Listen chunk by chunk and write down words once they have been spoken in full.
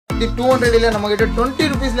இது 200 இல்ல நம்ம கிட்ட 20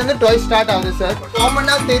 rupees ல இருந்து டாய் ஸ்டார்ட் ஆகுது சார்.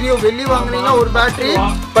 காமனா தெரியும் வெள்ளி வாங்குனீங்கன்னா ஒரு பேட்டரி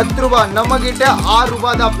 10 ரூபாய், நம்ம கிட்ட 6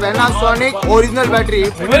 ரூபாய் தான் Panasonic ஒரிஜினல் பேட்டரி.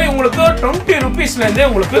 இவரே உங்களுக்கு 20 rupees ல இருந்தே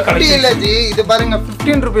உங்களுக்கு கலெக்ஷன் இல்ல ஜி, இது பாருங்க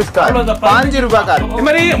 15 rupees கார், 5 ரூபாய் கார். இந்த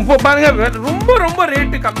மாதிரி இப்போ பாருங்க ரொம்ப ரொம்ப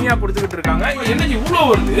ரேட் கம்மியா கொடுத்துக்கிட்டு இருக்காங்க. என்ன இவ்ளோ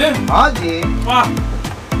வருது? ஆ ஜி வா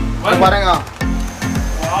பாருங்க.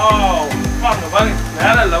 வாவ் பாருங்க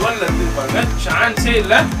வேற லெவல்ல இருக்கு பாருங்க, சான்ஸே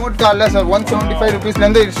இல்ல. ரிமோட் கார்ல சார் 175 rupees ல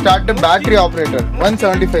இருந்து ஸ்டார்ட் பேட்டரி ஆபரேட்டர்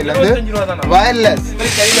 175 ல இருந்து வயர்லெஸ்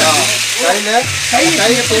கையில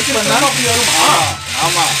டெஸ்ட் பண்ணா அப்படி வருமா?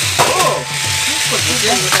 ஆமா. ஓ சூப்பர்.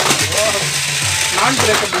 நான்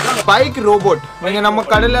பிரேக்கப் பைக் ரோபோட் நீங்க நம்ம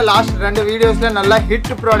கடையில லாஸ்ட் 2 வீடியோஸ்ல நல்லா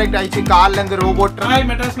ஹிட் ப்ராடக்ட் ஆயிச்சு. கார்ல இருந்து ரோபோட். ஹாய்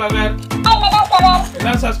மெட்ராஸ் லவர்,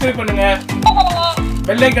 எல்லாம் சப்ஸ்கிரைப் பண்ணுங்க,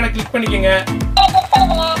 பெல் ஐகானை கிளிக் பண்ணிக்கங்க.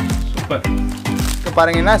 சூப்பர்.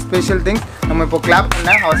 பாருங்க என்ன ஸ்பெஷல் திங், நம்ம இப்போ கிளாப்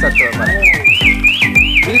பண்ண அவசரத்துல பாருங்க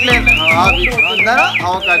வீட்ல வந்தா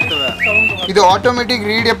அவ காட்டுவ. இது ஆட்டோமேட்டிக்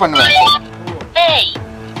ரீடே பண்ணுவேன்.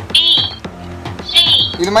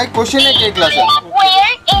 இது மாதிரி क्वेश्चनே கேட்கலாம் சார்.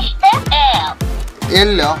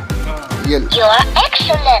 L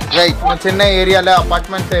right. சென்னை ஏரியால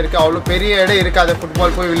அபார்ட்மெண்ட்ஸ் இருக்கு, அவ்வளோ பெரிய இடம் இருக்காது,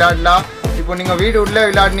 ஃபுட்பால் போய் விளையாடலாம். இப்போ நீங்கள் வீடு உள்ள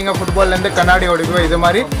விளையாடுனீங்க ஃபுட்பால்லேருந்து கண்ணாடி ஓடிக்குவோம். இது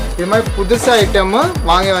மாதிரி புதுசாக ஐட்டம்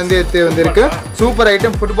வாங்கி வந்து எடுத்து வந்துருக்கு. சூப்பர்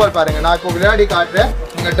ஐட்டம் ஃபுட்பால் பாருங்கள். நான் இப்போ விளையாடி காட்டுறேன்.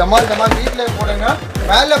 நீங்கள் டமால் வீட்டில் போடுங்க,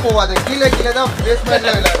 மேலே போகாது, கீழே தான்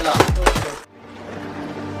பேஸ்மெண்ட்டில் விளையாடலாம்.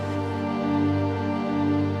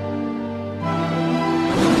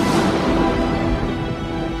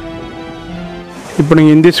 இப்போ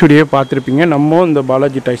நீங்கள் இந்த வீடியோ பார்த்துருப்பீங்க. நம்ம இந்த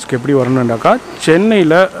பாலாஜி டாய்ஸ்க்கு எப்படி வரணுன்னாக்கா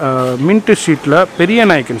சென்னையில் மின்ட் ஸ்ட்ரீட்டில் பெரிய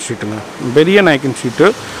நாயக்கன் ஸ்ட்ரீட்டுங்க. பெரிய நாயக்கன் ஸ்ட்ரீட்டு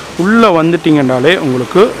உள்ளே வந்துட்டிங்கனாலே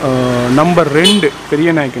உங்களுக்கு நம்பர் 2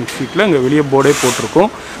 பெரிய நாயக்கன் ஸ்ட்ரீட்டில் இங்கே வெளியே போர்டே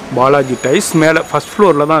போட்டிருக்கோம் பாலாஜி டாய்ஸ். மேலே ஃபஸ்ட்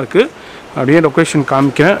ஃப்ளோரில் தான் இருக்குது. அப்படியே லொக்கேஷன்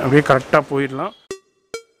காமிக்கிறேன், அப்படியே கரெக்டாக போயிடலாம்.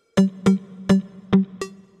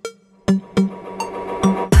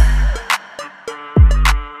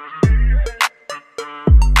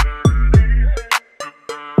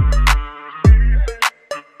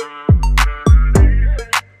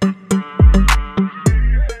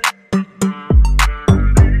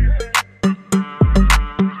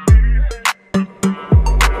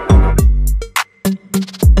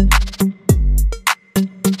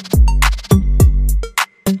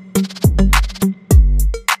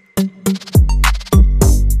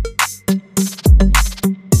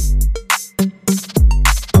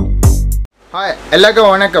 ஹாய் எல்லாருக்கும்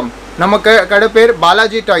வணக்கம். நமக்கு கடை பேர்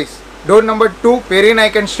பாலாஜி டாய்ஸ். டோர் நம்பர் 2 பெரிய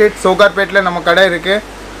நாயக்கன் ஸ்ட்ரீட் சோகார்பேட்டில் நம்ம கடை இருக்குது.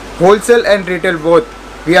 Wholesale and retail both.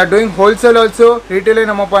 We are doing wholesale also, ரீட்டைலே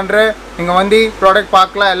நம்ம பண்ணுற. நீங்கள் வந்து ப்ராடக்ட்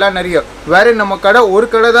பார்க்கலாம், எல்லாம் நிறைய. வேறு நம்ம கடை ஒரு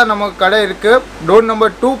கடை தான் நம்ம கடை இருக்குது. டோர்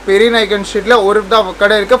நம்பர் 2 பெரிய நாயக்கன் ஸ்ட்ரீட்டில் ஒரு தான்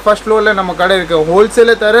கடை இருக்குது. ஃபர்ஸ்ட் ஃப்ளோரில் நம்ம கடை இருக்குது.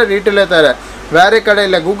 ஹோல்சேலே தர, ரீட்டைலே தர, வேறு கடை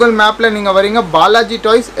இல்லை. கூகுள் மேப்பில் நீங்கள் வரீங்க Balaji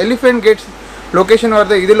toys elephant Gates location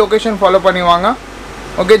வருது, இது லொக்கேஷன் ஃபாலோ பண்ணி வாங்க.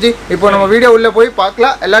 ஓகே ஜி, இப்போ நம்ம வீடியோ உள்ள போய்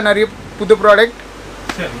பார்க்கலாம். எல்லாம் நிறைய புது ப்ராடக்ட்.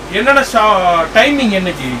 சரி, என்னென்ன டைமிங்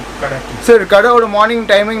என்ன ஜி கடை? சார் கடையோட மார்னிங்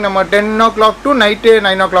டைமிங் நம்ம 10 o'clock டு நைட்டு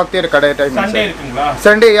 9 o'clock தேர் கடை டைமிங். சண்டே இருக்குங்களா?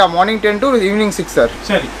 Sunday morning 10 to evening 6 sir.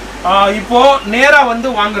 சரி, இப்போ நேரா வந்து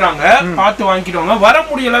வாங்குறாங்க, பார்த்து வாங்கிடுவாங்க. வர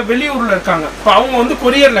முடியல, வெளியூர்ல இருக்காங்க, இப்போ அவங்க வந்து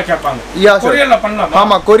கொரியர்ல கேட்பாங்க. கொரியர்ல பண்ணலாம்.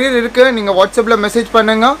 ஆமா, கொரியர் இருக்கு. நீங்க வாட்ஸ்அப்ல மெசேஜ்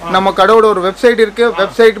பண்ணுங்க. நம்ம கடையோட ஒரு வெப்சைட் இருக்கு.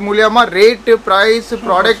 வெப்சைட் மூலமா ரேட், பிரைஸ்,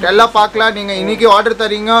 ப்ராடக்ட் எல்லாம் பார்க்கலாம். நீங்க இன்னைக்கு ஆர்டர்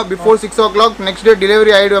தரீங்க before 6 o'clock, next day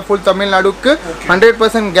delivery ஆயிடுவா. Full தமிழ்நாடுக்கு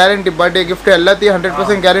 100% guarantee. Birthday gift எல்லாத்தையும்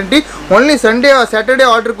 100% guarantee. Only Sunday Saturday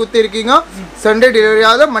order குத்தி இருக்கீங்க, சண்டே டெலிவரி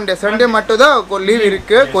ஆகுது. மண்டே சண்டே மட்டும் தான் லீவ்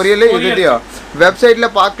இருக்கு கொரியர்ல. இதுதையா வெப்சைட்ல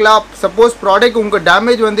பார்க்கலாம். சப்போஸ் ப்ராடக்ட் உங்க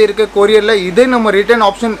டேமேஜ் வந்து இருக்கு கொரியர்ல, இதே நம்ம ரிட்டர்ன்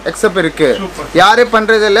ஆப்ஷன் எக்ஸப்ட் இருக்கு. யாரே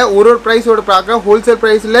பண்றது இல்ல. ஒரு பிரைஸோட பார்க்கலாம். ஹோல்சேல்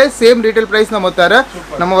பிரைஸ்ல சேம் ரீட்டைல் பிரைஸ் நம்ம தர.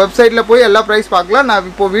 நம்ம வெப்சைட்ல போய் எல்லா பிரைஸ் பார்க்கலாம். நான்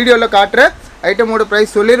இப்போ வீடியோல காட்டுறேன். ஐட்டமோட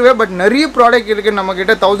பிரைஸ் சொல்லிடுவேன். பட் நிறைய ப்ராடக்ட் இருக்குது நம்ம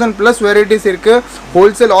கிட்ட. 1000+ வெரைட்டிஸ் இருக்குது.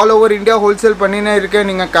 Wholesale all over India wholesale பண்ணினே இருக்குது.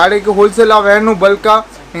 நீங்கள் கடைக்கு ஹோல்சேலாக வேணும்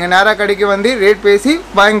பல்காக, நீங்கள் நேராக கடைக்கு வந்து ரேட் பேசி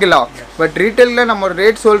வாங்கிக்கலாம். பட் ரீட்டெயிலில் நம்ம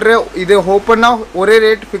ரேட் சொல்கிறேன். இது ஓப்பனாக ஒரே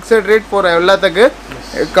ரேட், ஃபிக்ஸட் ரேட் போகிற எல்லாத்துக்கு.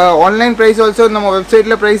 ஆன்லைன் ப்ரைஸ் ஆல்சோ நம்ம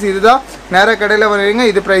வெப்சைட்டில் ப்ரைஸ் இதுதான். நேராக கடையில் வருவீங்க,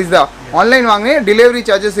 இது ப்ரைஸ் தான். ஆன்லைன் வாங்க டெலிவரி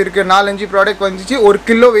சார்ஜஸ் இருக்குது. 4-5 ப்ராடக்ட் வந்துச்சு, 1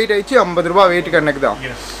 கிலோ வெயிட் ஆயிடுச்சு, 50 ரூபா வெயிட் கணக்கு தான்.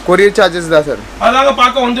 கொரியர் சார்ஜஸ் தான் சார். அதாங்க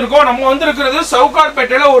பார்க்க வந்திருக்கோம். நம்ம வந்திருக்கிறது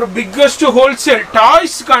சவுகார்பேட்டையில ஒரு பிக்கஸ்ட் ஹோல்சேல்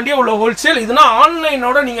டாய்ஸ்க்காண்டியே உள்ள ஹோல்சேல். இதுனா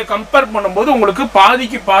ஆன்லைனோட நீங்க கம்பேர் பண்ணும்போது உங்களுக்கு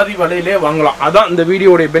பாதிக்கு பாதி விலையிலே வாங்கலாம். அதான் இந்த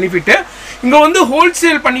வீடியோட பெனிஃபிட். இங்க வந்து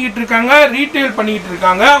ஹோல்சேல் பண்ணிக்கிட்டு இருக்காங்க, ரீட்டைல் பண்ணிக்கிட்டு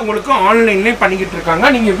இருக்காங்க, உங்களுக்கு ஆன்லைன்லேயே பண்ணிக்கிட்டு இருக்காங்க.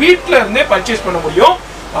 நீங்க வீட்டில இருந்தே பர்ச்சேஸ் பண்ண முடியும்.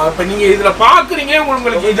 இப்போ நீங்க இதுல பாக்குறீங்க,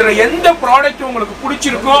 உங்களுக்கு இதுல எந்த ப்ராடக்ட் உங்களுக்கு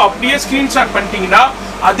பிடிச்சிருக்கோ அப்படியே ஸ்கிரீன்ஷாட் பண்ணிட்டீங்கன்னா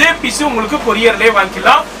அதே பீஸ் உங்களுக்கு கொரியர்லேயே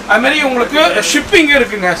வாங்கிக்கலாம். அது மாதிரி உங்களுக்கு ஷிப்பிங்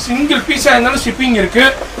இருக்குங்க, சிங்கிள் பீஸா இருந்தாலும் ஷிப்பிங் இருக்கு,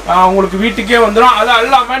 உங்களுக்கு வீட்டுக்கே வந்துடும். அது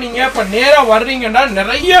இல்லாம நீங்க இப்போ நேராக வர்றீங்கன்னா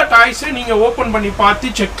நிறைய டாய்ஸ் நீங்க ஓப்பன் பண்ணி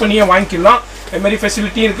பார்த்து செக் பண்ணியே வாங்கிக்கலாம். அது மாதிரி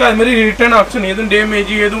ஃபெசிலிட்டி இருக்குது. அது மாதிரி ரிட்டர்ன் ஆப்ஷன், எதுவும்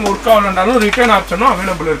டேமேஜ் எதுவும் ஒர்க் ஆகலனாலும் ரிட்டர்ன் ஆப்ஷனும்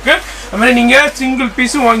அவைலபிள் இருக்குது. அது மாதிரி நீங்கள் சிங்கிள்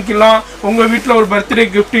பீஸும் வாங்கிக்கலாம். உங்கள் வீட்டில் ஒரு பர்த்டே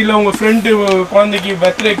கிஃப்ட் இல்லை உங்கள் ஃப்ரெண்டு குழந்தைக்கு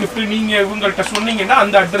பர்த்டே கிஃப்ட் நீங்கள் இவங்கள்ட்ட சொன்னீங்கன்னா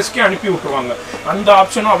அந்த அட்ரஸ்க்கே அனுப்பி விட்டுருவாங்க. அந்த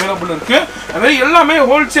ஆப்ஷனும் அவைலபிள் இருக்குது. அது மாதிரி எல்லாமே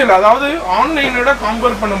ஹோல்சேல், அதாவது ஆன்லைனோட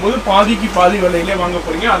கம்பேர் பண்ணும்போது பாதிக்கு பாதி விலையிலே வாங்க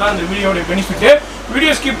போகிறீங்க. அதான் அந்த வீடியோட பெனிஃபிட்டு.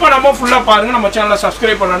 வீடியோ ஸ்கிப் பண்ணாமல் ஃபுல்லாக பாருங்கள். நம்ம சேனலை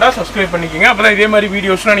சப்ஸ்கிரைப் பண்ணாண்டா சப்ஸ்கிரைப் பண்ணிக்கோங்க. அப்புறம் இதே மாதிரி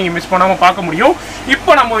வீடியோஸ்லாம் நீங்கள் மிஸ் பண்ணாமல் பார்க்க முடியும்.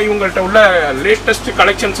 இப்போ நம்ம இவங்கள்ட்ட உள்ள லேட்டஸ்ட்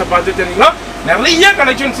கலெக்ஷன்ஸை பார்த்து தெரிஞ்சுக்கலாம். நிறைய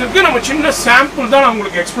கலெக்ஷன்ஸ் இருக்குது. நம்ம சின்ன சாம்பிள் தான் நான்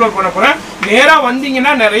உங்களுக்கு எக்ஸ்ப்ளோர் பண்ண போகிறேன். நேராக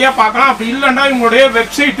வந்தீங்கன்னா நிறையா பார்க்கலாம். அப்படி இல்லைன்னா இவங்களுடைய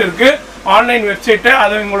வெப்சைட் இருக்குது, ஆன்லைன் வெப்சைட்டு.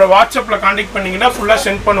 அதை உங்களோட வாட்ஸ்அப்பில் கான்டாக்ட் பண்ணிங்கன்னா ஃபுல்லாக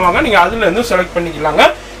சென்ட் பண்ணுவாங்க. நீங்கள் அதுலேருந்து செலக்ட் பண்ணிக்கலாங்க.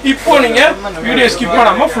 இப்போ நீங்க வீடியோ ஸ்கிப்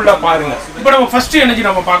பண்ணாம ஃபுல்லா பாருங்க. இப்போ நம்ம ஃபர்ஸ்ட் எனர்ஜி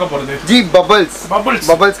நம்ம பார்க்க போறது G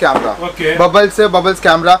bubbles camera. Okay, bubbles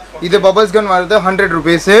camera. இது பபிள்ஸ் கன் வருது 100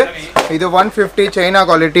 rupees. இது 150 சைனா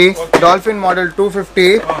குவாலிட்டி. Dolphin model 250.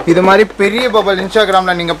 இது மாதிரி பெரிய பபிள்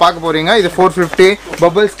இன்ஸ்டாகிராம்ல நீங்க பார்க்க போறீங்க. இது 450.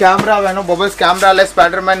 பபிள்ஸ் கேமரா வேணும், பபிள்ஸ் கேமரால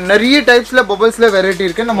ஸ்பைடர்மேன் நிறைய டைப்ஸ்ல பபிள்ஸ்ல வெரைட்டி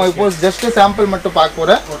இருக்கு. நம்ம இப்போ ஜஸ்ட் சாம்பிள் மட்டும் பார்க்க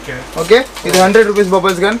போறோம். ஓகே, இது 100 rupees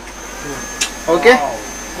பபிள்ஸ் கன். ஓகே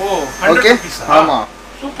ஓகே, ஆமா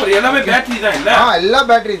சூப்பர். எல்லாமே பேட்டரி தான் இல்ல? எல்லா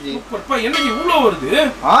பேட்டரி ஜி. சூப்பர் பா. என்ன இவ்ளோ வருது?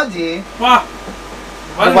 ஜி வா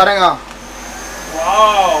பாருங்க.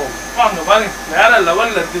 வாவ் பாங்க பாருங்க, வேற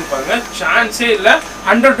லெவல்ல இருக்கு பாருங்க. சான்ஸே இல்ல.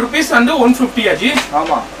 100 rupees and 150 ஆஜி.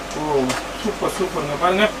 ஆமா. ஓ சூப்பர் சூப்பர்ங்க.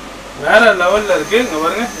 பாருங்க வேற லெவல்ல இருக்கு. இங்க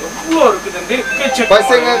பாருங்க எவ்ளோ இருக்குதுங்க.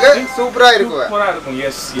 பசங்களுக்கு சூப்பரா இருக்கும். சூப்பரா இருக்கும்.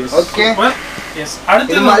 S S. Okay yes.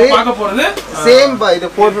 அடுத்து நம்ம பார்க்க போறது சேம் பா.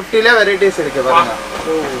 இது 450 ல வெரைட்டிஸ் இருக்கு பாருங்க.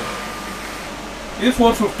 ஓ இது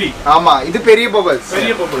 450. ஆமா, இது பெரிய பபிள்ஸ்.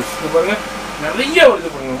 பெரிய பபிள்ஸ் பாருங்க, நிறைய வருது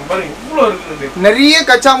பாருங்க. பாருங்க இவ்ளோ இருக்குது. நிறைய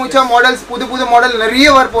கச்சா முச்சா மாடல்ஸ், புது மாடல்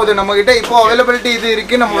நிறைய வர போகுது நம்ம கிட்ட. இப்போ அவைலபிலிட்டி இது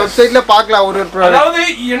இருக்கு. நம்ம வெப்சைட்ல பார்க்கலாம். ஒரு அதாவது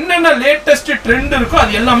என்னென்ன லேட்டஸ்ட் ட்ரெண்ட் இருக்கோ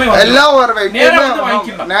அது எல்லாமே எல்லாம் வரவே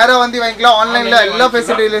நேரா வந்து வாங்கிக்கலாம். ஆன்லைன்ல எல்லா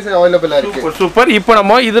ஃபெசிலிட்டிஸ் அவைலபிளா இருக்கு. சூப்பர். இப்போ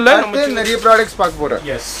நம்ம இதுல நிறைய ப்ராடக்ட்ஸ் பார்க்க போறோம்.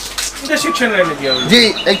 எஸ். இந்த செக்ஷன்ல என்ன ஜி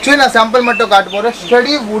एक्चुअली நான் சாம்பிள் மட்டும் காட்ட போறேன்.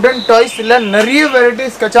 ஸ்டடி வுடன் டாய்ஸ் இல்ல நிறைய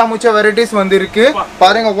வெரைட்டிஸ் கச்சா முச்சா வெரைட்டிஸ் வந்து இருக்கு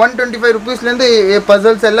பாருங்க. 125 rupeesல இருந்து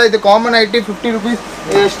பசில்ஸ் எல்லாம். இது common ID 50 rupees.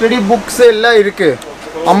 Study books எல்லாம் இருக்கு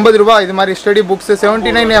 50 ரூபாய். இது மாதிரி study books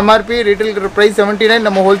 79 MRP, retail price 79.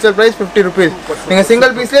 நம்ம ஹோல்சேல் பிரைஸ் 50 rupees. நீங்க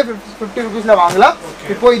சிங்கிள் பீஸ்ல 50 rupeesல வாங்கலாம்.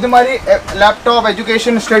 இப்போ இது மாதிரி லேப்டாப்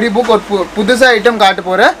எஜுகேஷன் ஸ்டடி புக் ஒரு புதுசா ஐட்டம் காட்ட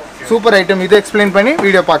போறேன். Super item. இது எக்ஸ்பிளைன் பண்ணி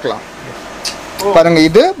வீடியோ பார்க்கலாம். பாருங்க,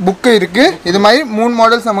 இது புக் இருக்கு. இது மாதிரி 3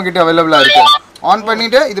 மாடல்ஸ் நம்ம கிட்ட அவைலபிளா இருக்கு. ஆன்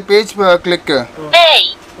பண்ணிட்டு இது பேஜ் கிளிக்.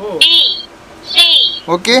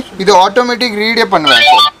 ஓகே, இது ஆட்டோமேட்டிக் ரீடே பண்ணுவேன்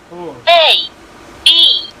சார்.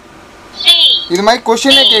 இது மாதிரி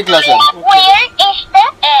क्वेश्चनே கேட்கலாம் சார்.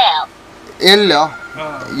 L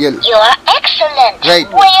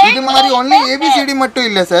right. இது மாதிரி only ABCD மட்டும்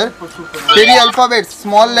இல்ல சார். பெரிய அல்பாபெட்ஸ்,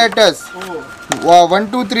 ஸ்மால் லெட்டர்ஸ் 1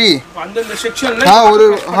 2 3 அந்த செக்ஷன்ல ஒரு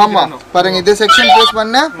ஆமா பாருங்க. இந்த செக்ஷன் ப்ரெஸ்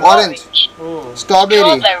பண்ண ஆரஞ்சு,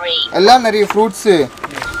 ஸ்ட்ராபெரி எல்லாம் நிறைய fruits,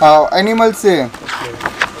 animals,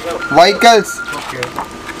 vehicles,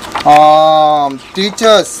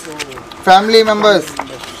 teachers, family members,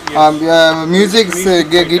 musics,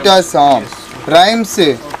 guitars, rhymes,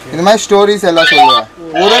 இந்த மாதிரி ஸ்டோரிஸ் எல்லாம் சொல்லுவேன்.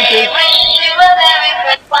 ஒரு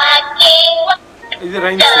இது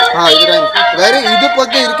ரைம்ஸ். இது ரைம்ஸ். வேற இது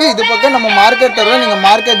பக்கம் இருக்கு. இது பக்கம் நம்ம மார்க்கர் தருவோம். நீங்க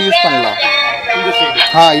மார்க்கர் யூஸ் பண்ணலாம். இந்த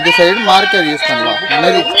சைடு இது சைடு மார்க்கர் யூஸ் பண்ணலாம்.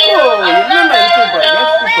 என்னென்ன இருக்கு பாருங்க.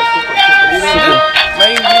 சூப்பர்.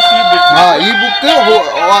 ई बुक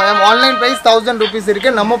ऑनलाइन प्राइस 1000 rupees இருக்கு.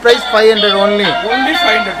 நம்ம பிரைஸ் 500 only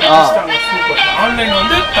 500 rupees தான். சூப்பர். ஆன்லைன்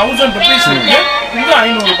வந்து 1000 rupees இருக்கு. இங்க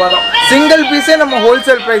 500 ரூபாய் தான். சிங்கிள் பீஸே நம்ம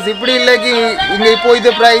ஹோல்சேல் பிரைஸ். இப்படி இல்ல कि இங்க இப்போ இது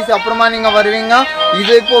பிரைஸ் அப்புறமா நீங்க வருவீங்க.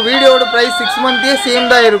 இது இப்போ வீடியோட பிரைஸ் 6 monthே சேம்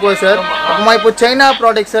தான் இருக்கும் சார். நம்ம இப்போ சைனா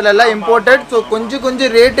ப்ராடக்ட்ஸ் எல்லாம் இம்போர்ட்டட். சோ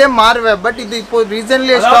கொஞ்சம் ரேட்டே மாறுவே. பட் இது இப்போ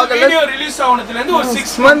ரீசன்ட்லி ஸ்டாக் எல்லாம் வீடியோ ரிலீஸ் ஆனதுல இருந்து ஒரு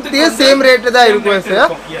 6 monthே சேம் ரேட் தான் இருக்கும் சார்.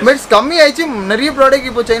 பட் கம்மி ஆயிச்சு. நிறைய ப்ராடக்ட்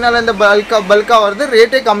இப்போ சைனால இருந்து பல்கா வருது.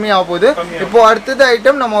 ரேட்டே கம்மி ஆக போகுது. இப்போ அடுத்த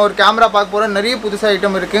ஐட்டம் நம்ம ஒரு கேமரா பார்க்க போறோம். நிறைய புதுசா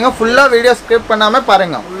ஐட்டம் இருக்குங்க. ஃபுல்லா வீடியோ ஸ்கிப் பண்ணாம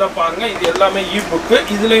பாருங்க. ஃபுல்லா பாருங்க. இது எல்லாமே ஈ-புக்.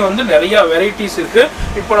 இதுலயே வந்து நிறைய வெரைட்டிஸ் இருக்கு.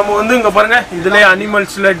 இப்போ நம்ம வந்து இங்க பாருங்க. இதுலயே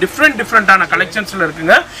அனிமல்ஸ்ல டிஃபரண்டான கலெக்ஷன்ஸ்ல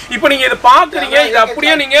இருக்குங்க. இப்போ நீங்க இத பாக்குறீங்க. இது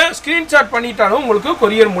அப்படியே நீங்க ஸ்கிரீன்ஷாட் பண்ணிட்டாலும் உங்களுக்கு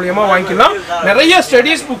கொரியர் மூலமா வாங்கிக்கலாம். நிறைய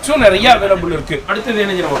ஸ்டடீஸ் புக்ஸும் நிறைய அவேலபிள் இருக்கு. அடுத்து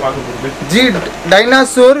என்ன நம்ம பார்க்க போறது? ஜி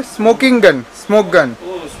டைனோசர் ஸ்மோக்கிங் கன், ஸ்மோக் கன்.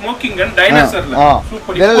 ஸ்மோக்கிங் கன் டைனோசர்ல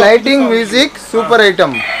சூப்பர் இதெல்லாம் lighting music super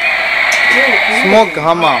item smoke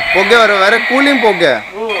ஆமா புகை வேற கூலிங் புகை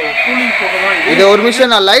கூலிங் புகை தான் இது ஒரு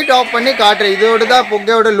நிமிஷம் நான் லைட் ஆஃப் பண்ணி காட்டுறேன் இதோட தான்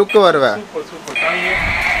புகையோட லுக் வருவேன் சூப்பர் சூப்பர் காமிங்க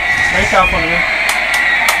லைட் ஆஃப் பண்ணுங்க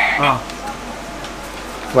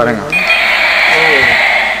பாருங்க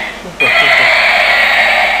சூப்பர் சூப்பர்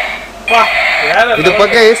வா வேற இது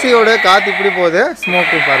பக்கம் ஏசியோட காத்து இப்படி போகுது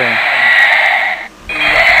ஸ்மோக் பாருங்க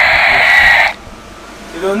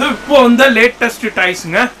இது வந்து இப்போ வந்து லேட்டஸ்ட்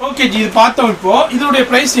டாய்ஸ்ங்க ஓகே ஜி இது பார்த்தோம் இப்போ இதோட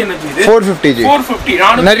பிரைஸ் என்ன ஜி இது 450 ஜி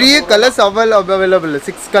 450 நிறைய கலர்ஸ் அவைலபிள்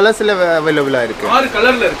 6 கலர்ஸ்ல அவைலபிளா இருக்கு 6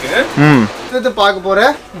 கலர்ல இருக்கு இது பார்க்க போற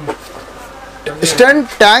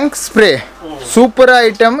stunt tank spray super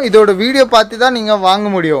item இதோட வீடியோ பார்த்து தான் நீங்க வாங்க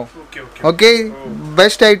முடியும் okay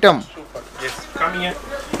best item super S காமிங்க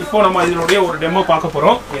இப்போ நம்ம இதோட ஒரு டெமோ பார்க்க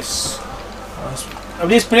போறோம் எஸ்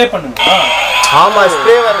அப்படியே ஸ்ப்ரே பண்ணுங்க ஆமா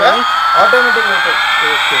ஸ்ப்ரே வர automatic method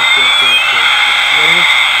okay okay okay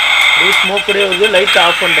okay smoke கூட வந்து லைட்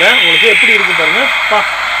ஆஃப் பண்றேன் உங்களுக்கு எப்படி இருக்கு பாருங்க பா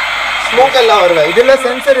ஸ்மோக் எல்லாம் வருது இதுல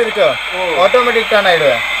சென்சர் இருக்கு ஆட்டோமேட்டிக் டர்ன்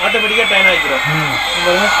ஆயிடுது ஆட்டோமேட்டிக்கா டர்ன் ஆயிடும்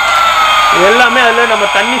பாருங்க எல்லாமே அதுல நம்ம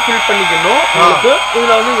தண்ணி ஃபில் பண்ணிக்கணும் உங்களுக்கு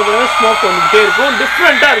இதுல வந்து இங்க பாருங்க ஸ்மோக் வந்துட்டே இருக்கும்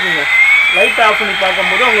டிஃபரெண்டா இருக்குங்க லைட் ஆஃப் பண்ணி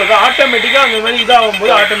பார்க்கும்போது உங்களுக்கு ஆட்டோமேட்டிக்கா அந்த மாதிரி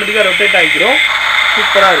இதாகும்போது ஆட்டோமேட்டிக்கா ரொட்டேட் ஆகிடும்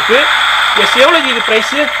சூப்பரா இருக்கு எஸ் எவ்வளவு இது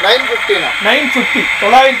பிரைஸ் 950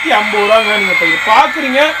 950 ரூபாங்க நீங்க இப்போ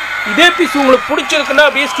பாக்குறீங்க இதே பீஸ் உங்களுக்கு பிடிச்சிருக்குன்னா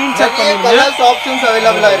அப்படியே ஸ்கிரீன்ஷாட் பண்ணுங்க கலர்ஸ் ஆப்ஷன்ஸ்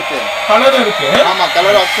அவைலபிளா இருக்கு கலர் இருக்கு ஆமா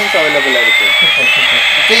கலர் ஆப்ஷன்ஸ் அவைலபிளா இருக்கு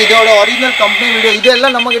ஓகே இதோட ஒரிஜினல் கம்பெனி வீடியோ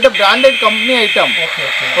இதெல்லாம் நம்ம கிட்ட பிராண்டட் கம்பெனி ஐட்டம்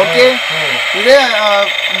ஓகே இதே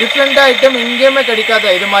டிஃபரெண்டா ஐட்டம் எங்கேயுமே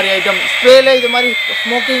கிடைக்காத இது மாதிரி ஐட்டம் ஸ்ப்ரேல இது மாதிரி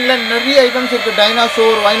ஸ்மோக்கிங்ல நிறைய ஐட்டம்ஸ் இருக்கு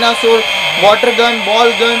டைனாசோர் வைனாசோர் வாட்டர் கன்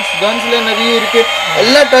பால் கன்ஸ்ல நிறைய இருக்கு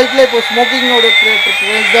எல்லா டைப்ல இப்போ ஸ்மோக்கிங்கோட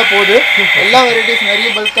கிரேஸ் தான் போகுது எல்லா வெரைட்டிஸ் நிறைய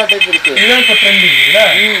பல்கா டைப் இருக்கு இதுதான் இப்போ ட்ரெண்டிங் இல்ல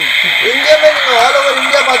இந்தியாவே நீங்க ஆல் ஓவர்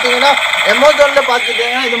இந்தியா பாத்தீங்கன்னா அமேசான்ல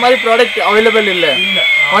பாத்துட்டீங்கன்னா இது மாதிரி ப்ராடக்ட் அவைலபிள் இல்ல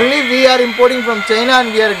only we are importing from China and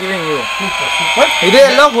we are giving you super இது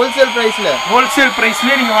எல்லாம் ஹோல்சேல் பிரைஸ்ல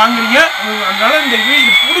நீங்க வாங்குறீங்க அதனால இந்த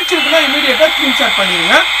இது பிடிச்சிருக்குன்னா இமிடியேட்டா ஸ்கிரீன்ஷாட்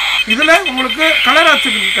பண்ணிடுங்க இதுல உங்களுக்கு கலர்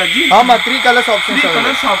ஆப்ஷன் இருக்கா ஜி ஆமா 3 கலர்ஸ்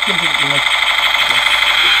ஆப்ஷன் இருக்குங்க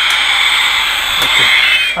ஓகே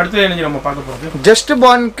அடுத்து என்ன நம்ம பார்க்க போறது ஜஸ்ட்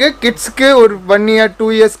பார்ன்க்கு கிட்ஸ்க்கு ஒரு 1 இயர் 2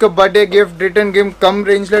 இயர்ஸ்க்கு birthday gift return gift come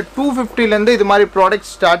ரேஞ்ச்ல 250 ல இருந்து இது மாதிரி ப்ராடக்ட்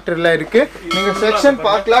ஸ்டார்ட்ல இருக்கு நீங்க செக்ஷன்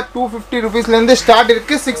பார்க்கலாம் 250 ரூபீஸ்ல இருந்து ஸ்டார்ட்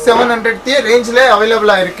இருக்கு 600-700 ரேஞ்ச்ல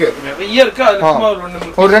அவைலபிளா இருக்கு நிறைய இருக்கு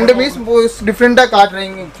அதுக்கு ஒரு ரெண்டு பீஸ் டிஃபரெண்டா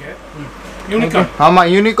காட்றீங்க யூனிகார்ன் ஆமா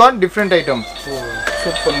யூனிகார்ன் டிஃபரெண்ட் ஐட்டம்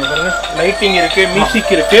சூப்பர் பாருங்க லைட்டிங் இருக்கு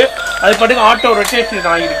மியூசிக் இருக்கு அது பாட்டுக்கு ஆட்டோ ரொட்டேஷன்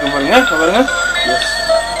ஆகிருக்கு பாருங்க எஸ்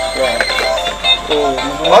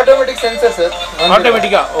ஆட்டோமேட்டிக் சென்சர் சார்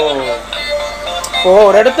ஆட்டோமேட்டிக்கா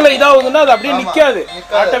ஒரு இடத்துல இதாகுதுன்னா அது அப்படியே நிக்காது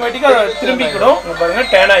ஆட்டோமேட்டிக்கா திரும்பிக்கிடும் பாருங்க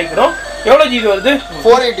டேன் ஆகிக்கிடும் எவ்வளவு ஜி இது வருது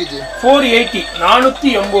 480 ஜி 480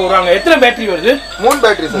 480 ரூபாங்க எத்தனை பேட்டரி வருது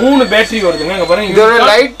 3 பேட்டரி வருதுங்க இங்க பாருங்க இதோட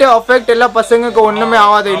லைட் எஃபெக்ட் எல்லாம் பசங்களுக்கு ஒண்ணுமே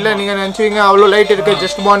ஆகாது இல்ல நீங்க நினைச்சீங்க அவ்வளவு லைட் இருக்கு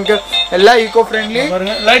ஜஸ்ட் பார்ன்க்கு எல்லாம் ஈகோ ஃப்ரெண்ட்லி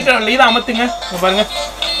பாருங்க லைட் இத அமத்துங்க இங்க பாருங்க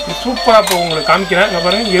சூப்பரா இப்போ உங்களுக்கு காமிக்கிறேன் இங்க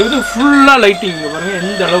பாருங்க எது ஃபுல்லா லைட்டிங் இங்க பாருங்க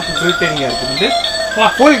எந்த அளவுக்கு ஃபில்டரிங்கா இருக்குது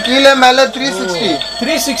ஃபுல் கீழ மேல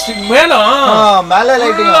 360 மேல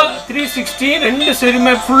லைட்டிங் 360 ரெண்டு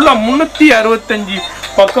சைடுமே ஃபுல்லா 365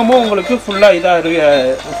 பக்கமும் உங்களுக்கு ஃபுல்லா இதா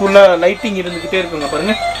ஃபுல்லா லைட்டிங் இருந்துகிட்டே இருக்குங்க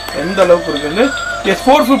பாருங்க எந்த அளவுக்கு இருக்குன்னு எஸ்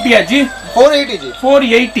 450 ஆஜி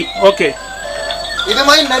 480 ஓகே இது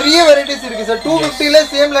மாதிரி நிறைய வெரைட்டிஸ் இருக்கு சார் 250 ல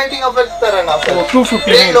சேம் லைட்டிங் எஃபெக்ட் தரேன் நான்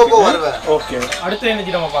 250 லோகோ வருவே ஓகே அடுத்து என்ன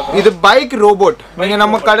நம்ம பார்க்கலாம் இது பைக் ரோபோட் நீங்க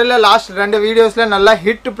நம்ம கடையில லாஸ்ட் 2 வீடியோஸ்ல நல்லா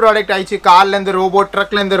ஹிட் ப்ராடக்ட் ஆயிச்சு கார்ல இருந்து ரோபோட்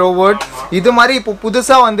ட்ரக்ல இருந்து ரோபோட் இது மாதிரி இப்போ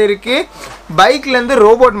புதுசா வந்திருக்கு பைக்ல இருந்து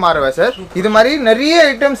ரோபோட் மாறுவே சார் இது மாதிரி நிறைய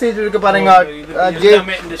ஐட்டம்ஸ் இருக்கு பாருங்க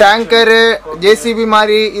டேங்கர் ஜேசிபி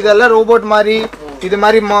மாதிரி இதெல்லாம் ரோபோட் மாதிரி இது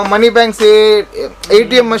மாதிரி மணி banks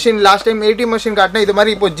ATM machine last time ATM machine காட்டினா இது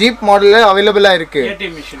மாதிரி இப்போ ஜீப் மாடல்ல அவைலபிளா இருக்கு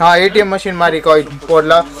ஏடிஎம் மெஷின் மாதிரி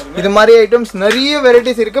போடலாம் இது மாதிரி ஐட்டம்ஸ் நிறைய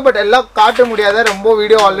வெரைட்டிஸ் இருக்கு பட் எல்லாம் காட்ட முடியாத ரொம்ப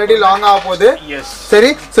வீடியோ ஆல்ரெடி லாங் ஆக போகுது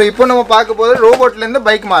சரி ஸோ இப்போ நம்ம பார்க்க போது ரோபோட்ல இருந்து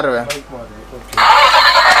bike மாறுவேன்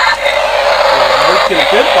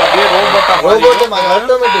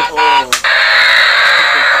automatic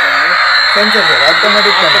sensor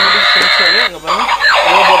automatic sensor அங்க பாருங்க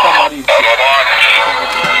ரோபோட்டா மாறிடுச்சு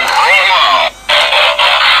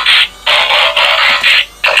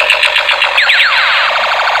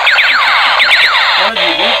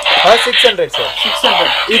 600 sir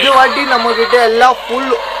 600 இது வாட்டி நம்ம கிட்ட எல்லாம் full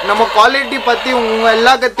நம்ம குவாலிட்டி பத்தி உங்க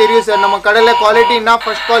எல்லாருக்கும் தெரியும் சார் நம்ம கடையில குவாலிட்டினா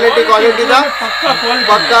ஃபர்ஸ்ட் குவாலிட்டி தான்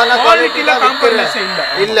பக்கான குவாலிட்டில விக்கிறேன்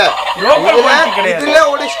இல்ல இதுல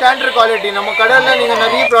ஒரு ஸ்டாண்டர்ட் குவாலிட்டி நம்ம கடையில நீங்க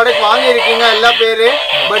நிறைய ப்ராடக்ட் வாங்கி இருக்கீங்க எல்லா பேரு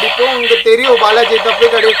பட் இப்போ உங்களுக்கு தெரியும் பாலாஜி தப்பே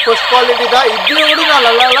கடை ஃபர்ஸ்ட் குவாலிட்டி தான் இதோட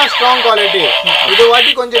நல்லா ஸ்ட்ராங் குவாலிட்டி இது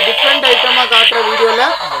வாட்டி கொஞ்சம் டிஃபரெண்ட் ஐட்டமா காட்டுற வீடியோல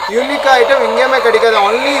யூனிக் ஐட்டம் எங்கேயுமே கிடைக்காது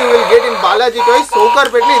only you will get in Balaji Toys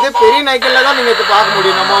சோகார்பேட்ல இதே பெரிய நைக்கன்ல தான் நீங்க பார்க்க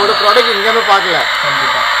முடியும் நம்மளோட ப்ராடக்ட் எங்கேயுமே பார்க்கல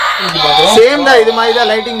சேம் தான் இது மாதிரி தான்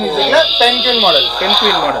லைட்டிங் மியூசிக்ல 10 pin மாடல்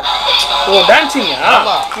ஓ டான்சிங்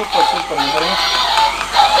ஆமா சூப்பர் பாருங்க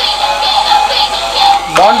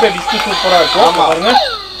பாண்ட் பேபிஸ்க்கு சூப்பரா இருக்கும் பாருங்க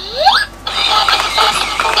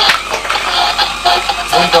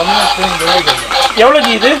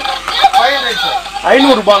எவ்வளவு இது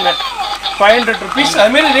 500 ரூபாய்ங்க 500 rupees அதே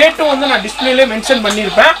மாதிரி ரேட்டும் வந்து நான் டிஸ்ப்ளேல மென்ஷன்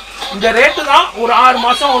பண்ணிருப்பேன் இந்த ரேட் தான் ஒரு 6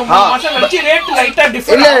 மாசம் ஒரு 3 மாசம் கழிச்சு ரேட் லைட்டா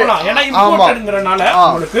டிஃபரண்ட் ஆகலாம் ஏனா இம்போர்ட்டட்ங்கறனால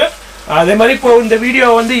உங்களுக்கு அதே மாதிரி இப்போ இந்த வீடியோ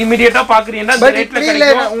வந்து இமிடியேட்டா பாக்குறீங்கன்னா இந்த ரேட்ல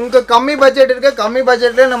கிடைக்கும் உங்களுக்கு கம்மி பட்ஜெட் இருக்கு கம்மி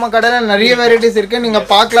பட்ஜெட்ல நம்ம கடையில நிறைய வெரைட்டிஸ் இருக்கு நீங்க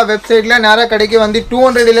பார்க்கலாம் வெப்சைட்ல நேரா கடைக்கு வந்து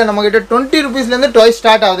 200 ல நம்ம கிட்ட 20 ரூபீஸ்ல இருந்து டாய்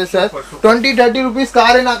ஸ்டார்ட் ஆகுது சார் 20-30 ரூபீஸ்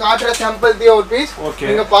காரே நான் காட்ற சாம்பிள் தி ஒரு பீஸ்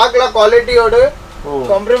நீங்க பார்க்கலாம் குவாலிட்டியோட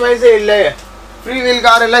காம்ப்ரமைஸ் இல்ல ஃப்ரீ வீல்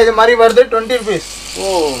கார் எல்லாம் இது மாதிரி வருது 20 ரூபீஸ் ஓ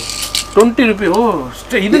 20 ரூபீஸ் ஓ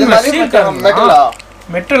இது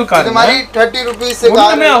மெட்டல் கார் இது மாதிரி 30 ரூபீஸ்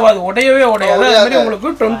ஒண்ணுமே ஆகாது உடையவே உடையாது அதே மாதிரி உங்களுக்கு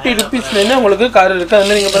 20 ரூபீஸ்ல இருந்து உங்களுக்கு கார் இருக்கு அதே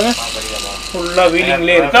மாதிரி நீங்க பாருங்க ஃபுல்லா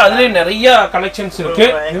வீலிங்லயே இருக்கு அதுல நிறைய கலெக்ஷன்ஸ் இருக்கு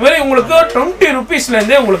இது மாதிரி உங்களுக்கு 20 ரூபீஸ்ல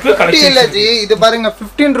இருந்து உங்களுக்கு கலெக்ஷன் இல்ல ஜி இது பாருங்க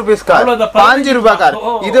 15 ரூபீஸ் கார் 5 ரூபாய் கார்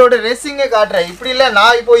இதோட ரேசிங்கே காட்றேன் இப்படி இல்ல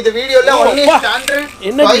நான் இப்போ இந்த வீடியோல only ஸ்டாண்டர்ட்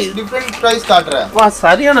என்ன டிஃபரண்ட் பிரைஸ் காட்றேன் வா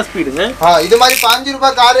சரியான ஸ்பீடுங்க இது மாதிரி 5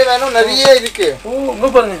 ரூபாய் காரே வேணும் நிறைய இருக்கு ஓ இங்க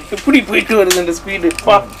பாருங்க எப்படி போயிட்டு வருது இந்த ஸ்பீடு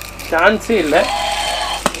பா சான்ஸே இல்ல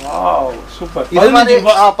வாவ் சூப்பர் இது மாதிரி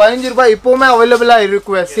 15 ரூபாய் இப்போமே அவேலபிளா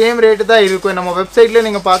இருக்கு சேம் ரேட் தான் இருக்கு நம்ம வெப்சைட்ல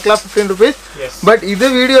நீங்க பார்க்கலாம் 15 ரூபீஸ் பட் இது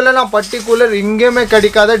வீடியோல நான் பர்టిక్యులர் எங்கேயுமே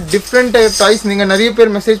கிடைக்காத டிஃபரெண்ட் டைப் டாய்ஸ் நீங்க நிறைய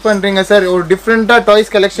பேர் மெசேஜ் பண்றீங்க சார் ஒரு டிஃபரெண்டா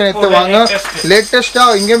டாய்ஸ் கலெக்ஷன் எடுத்து வாங்க லேட்டஸ்டா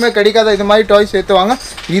எங்கேயுமே கிடைக்காத இது மாதிரி டாய்ஸ் எடுத்து வாங்க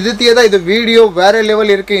இதுதியே தான் இது வீடியோ வேற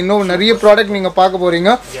லெவல் இருக்கு இன்னும் நிறைய ப்ராடக்ட் நீங்க பார்க்க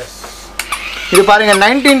போறீங்க இது பாருங்க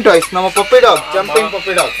 19 டாய்ஸ் நம்ம puppy talk jumping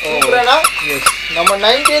puppy talk சூப்பரானா S நம்ம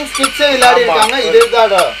 19 கிட்ஸ் விளையாடி இருக்காங்க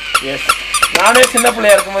இதுதாடா எஸ் நானே சின்ன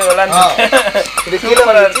பிள்ளையா இருக்கும்போது விளையாண்டேன் இது கீழ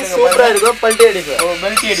வந்து சூப்பரா இருக்கு பல்டி அடிக்கு ஓ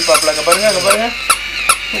பெல்டி அடிப்பாப்ல அங்க பாருங்க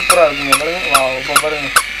சூப்பரா இருக்குங்க பாருங்க வாவ் இப்போ பாருங்க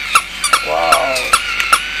வாவ்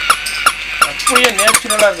அப்படியே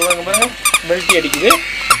நேச்சுரலா இருக்கு பாருங்க பெல்டி அடிக்குது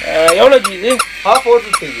எவ்வளவு இது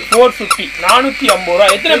 450 450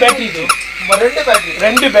 ரூபாய் எத்தனை பேட்டரி இது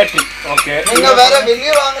ரெண்டு பேட்டரி ஓகே நீங்க வேற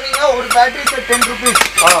வெளிய வாங்குனீங்க ஒரு பேட்டரி 10 ரூபீஸ்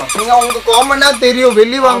நீங்க உங்களுக்கு காமனா தெரியும்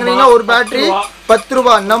வெளிய வாங்குனீங்க ஒரு பேட்டரி 10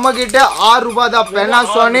 ரூபாய் நம்ம கிட்ட 6 ரூபாய் தான்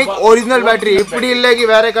Panasonic ஒரிஜினல் பேட்டரி இப்படி இல்ல कि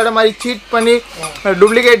வேற கடை மாதிரி சீட் பண்ணி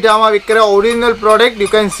டூப்ளிகேட் ஜாமா விக்கிற original product you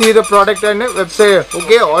can see the product and website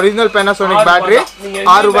okay original Panasonic battery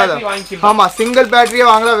 6 ரூபாய் தான் ஆமா சிங்கிள் பேட்டரியே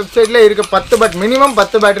வாங்குற வெப்சைட்ல இருக்கு 10 பட் மினிமம்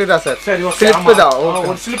 10 பேட்டரி தான் சார் சரி ஓகே ஸ்லிப் தான்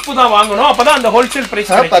ஒரு ஸ்லிப் தான் வாங்கணும் அப்பதான் அந்த ஹோல்சேல்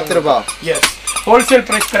பிரைஸ் கிடைக்கும் 10 ரூபாய் எஸ் ஹோல்சேல்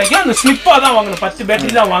பிரைஸ் கிடைக்கும் அந்த ஸ்லிப்பா தான் வாங்கணும் 10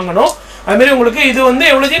 பேட்டரி தான் வாங்கணும் அதே மாதிரி உங்களுக்கு இது வந்து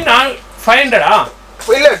எவ்வளவு 500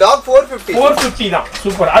 இல்ல டாக் 450 தான்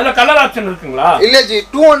சூப்பர் அதுல கலர் ஆப்ஷன் இருக்குங்களா இல்ல ஜி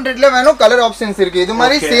 200 ல வேணும் கலர் ஆப்ஷன்ஸ் இருக்கு இது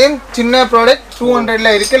மாதிரி சேம் சின்ன ப்ராடக்ட் 200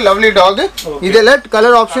 ல இருக்கு லவ்லி டாக் இதெல்ல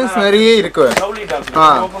கலர் ஆப்ஷன்ஸ் நிறைய இருக்கு லவ்லி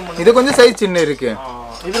டாக் இது கொஞ்சம் சைஸ் சின்ன இருக்கு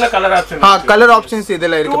இதுல கலர் ஆப்ஷன் கலர் ஆப்ஷன்ஸ்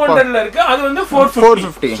இதுல இருக்கு 200 ல இருக்கு அது வந்து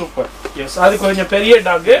 450 சூப்பர் எஸ் அது கொஞ்சம் பெரிய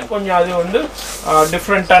டாக் கொஞ்சம் அது வந்து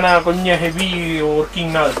டிஃபரண்டான கொஞ்சம் ஹெவி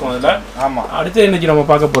வர்க்கிங்னா இருக்கும் அதுல ஆமா அடுத்து என்ன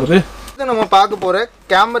நம்ம பார்க்க போறது நம்ம பார்க்க போற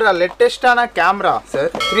கேமரா லேட்டஸ்டான கேமரா சார்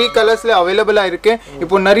 3 கலர்ஸ்ல அவைலபிளா இருக்கு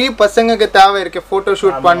இப்போ நிறைய பசங்களுக்கு தேவை இருக்கு போட்டோ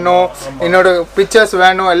ஷூட் பண்ணனும் என்னோட பிக்சர்ஸ்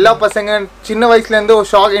வேணும் எல்லா பசங்க சின்ன வயசுல இருந்து ஒரு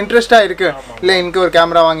ஷாக் இன்ட்ரெஸ்டா இருக்கு இல்ல எனக்கு ஒரு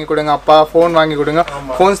கேமரா வாங்கி கொடுங்க அப்பா ஃபோன் வாங்கி கொடுங்க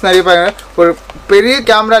ஃபோன்ஸ் நிறைய ஒரு பெரிய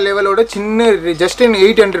கேமரா லெவலோட சின்ன ஜஸ்ட் இன்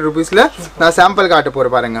 800 ரூபீஸ்ல நான் சாம்பிள் காட்ட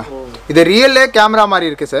போறேன் பாருங்க இது ரியல் கேமரா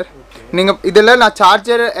மாதிரி இருக்கு சார் நீங்க இதெல்லாம் நான்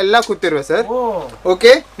சார்ஜர் எல்லாம் குத்திடுவேன் சார்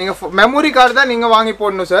ஓகே நீங்க மெமரி கார்டு தான் நீங்க வாங்கி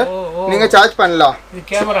போடணும் சார் நீங்க சார்ஜ் பண்ணலாம் இது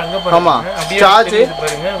கேமரா அங்க பாருங்க ஆமா சார்ஜ்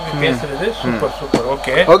பாருங்க அப்படி பேசுறது சூப்பர் சூப்பர்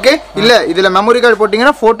ஓகே ஓகே இல்ல இதுல மெமரி கார்டு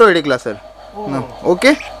போடிங்கனா போட்டோ எடுக்கலாம் சார்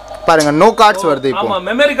ஓகே பாருங்க நோ கார்ட்ஸ் வருது இப்போ ஆமா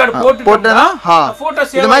மெமரி கார்டு போட்டனா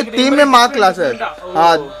இது மாதிரி தீம் में மார்க்கலாம் சார்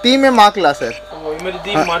தீம் में மார்க்கலாம் சார்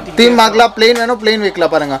தீம் மார்க்கலாம் प्लेन வேணும் प्लेन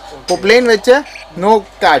வைக்கலாம் பாருங்க இப்போ प्लेन வெச்ச நோ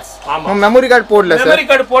கார்ட்ஸ் மெமரி கார்டு போடல சார் மெமரி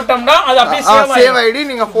கார்டு போட்டோம்னா அது அப்படியே சேவ் ஐடி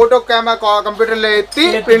நீங்க போட்டோ கேமரா கம்ப்யூட்டர்ல ஏத்தி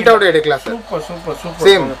பிரிண்ட் அவுட் எடுக்கலாம் sir super super super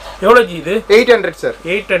same எவ்வளவு ஜி இது 800 sir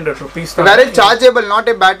 800 rupees very chargeable not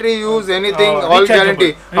a battery use anything all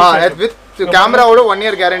guarantee with camera oda 1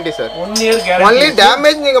 year guarantee sir 1 year guarantee only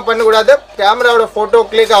damage நீங்க பண்ண கூடாது camera oda photo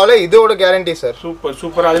click ஆவல இதோட guarantee sir super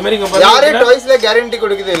super அதே மாதிரி இங்க பாருங்க யாரே டாய்ஸ்ல guarantee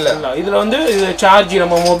கொடுக்குது இல்ல இதுல வந்து இது சார்ஜ்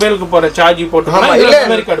நம்ம மொபைலுக்கு போற சார்ஜ் போட்டுனா இதுல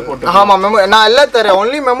மெமரி கார்டு போட்டு ஆமா நான் எல்லாம் தரேன்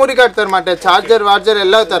only memory card தர மாட்டேன் charger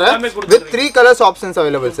எல்லாம் தரேன் with 3 colors options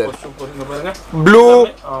available sir super இங்க பாருங்க blue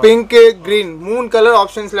pink green மூணு கலர்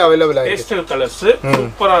ஆப்ஷன்ஸ்ல available ஆ இருக்கு பேஸ்டல் கலர்ஸ்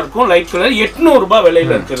சூப்பரா இருக்கும் லைட் கலர் 800 ரூபாய்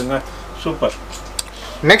விலையில இருக்குங்க சூப்பர்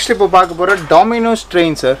நெக்ஸ்ட் இப்போ பார்க்க போற டாமினோஸ்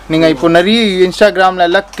ட்ரெயின் சார் நீங்க இப்போ நிறைய இன்ஸ்டாகிராம்ல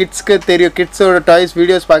எல்லாம் கிட்ஸ்க்கு தெரியும் கிட்ஸோட டாய்ஸ்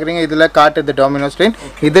வீடியோஸ் பாக்குறீங்க இதுல காட்டுது டாமினோஸ் ட்ரெயின்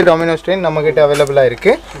இது டாமினோஸ் ட்ரெயின் நம்ம கிட்ட அவைலபிளா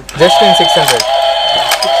இருக்கு ஜஸ்ட் இன் 600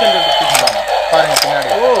 பாருங்க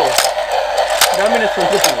பின்னாடி ஓ டாமினோஸ்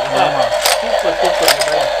ஆமா சூப்பர் சூப்பர்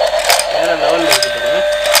வேற லெவல்ல இருக்கு பாருங்க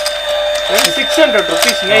 600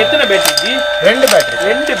 rupees ங்க எத்தனை பேட்டரி ஜி ரெண்டு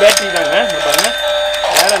பேட்டரி தாங்க பாருங்க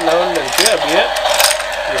வேற லெவல்ல இருக்கு அப்படியே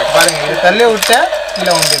பாருங்க இது தள்ளி விட்டா கீழ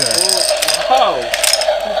வந்துருது வாவ்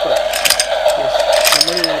சூப்பர் எஸ்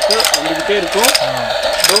நம்ம உங்களுக்கு வந்துட்டே இருக்கும்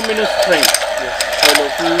டாமினோஸ் ட்ரெயின் எஸ் அதுல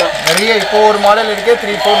ஃபுல்லா நிறைய இப்போ ஒரு மாடல் இருக்கு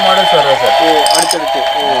 3-4 மாடல்ஸ் வருது சார் ஓ அடுத்து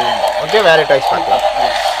ஓகே வேற டாய்ஸ் பார்க்கலாம்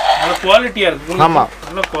நல்ல குவாலிட்டியா இருக்கு ஆமா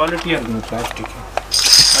நல்ல குவாலிட்டியா இருக்கு பிளாஸ்டிக்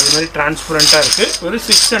அது மாதிரி டிரான்ஸ்பரண்டா இருக்கு ஒரு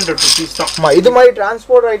 600 rupees தான் ஆமா இது மாதிரி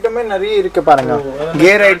டிரான்ஸ்போர்ட் ஐட்டமே நிறைய இருக்கு பாருங்க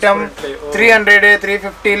கியர் ஐட்டம் 300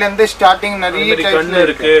 350 ல இருந்து ஸ்டார்டிங் நிறைய டைப்ஸ்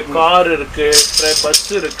இருக்கு கார் இருக்கு பஸ்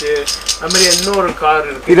இருக்கு அது மாதிரி இன்னொரு கார்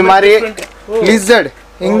இருக்கு இது மாதிரி லிசர்ட்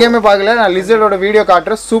எங்கேயுமே பார்க்கல நான் லிசர்டோட வீடியோ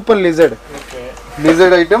காட்டுறேன் super lizard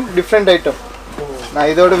lizard item different item நான்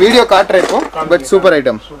இதோட வீடியோ காட்டுறேன் இப்போ பட் சூப்பர்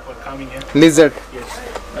ஐட்டம் சூப்பர் காமிங்க லிசர்ட் எஸ்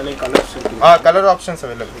அதுல கலர்ஸ் இருக்கு colour options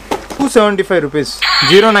available 275 rupees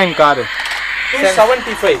 09 car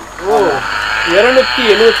 275 ஓ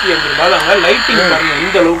 275 ரூபாய் தாங்க லைட்டிங் பாருங்க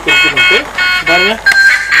இந்த அளவுக்கு இருக்குன்னு பாருங்க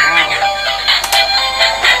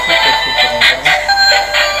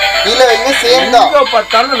இல்ல இங்க சேம் தான் எங்க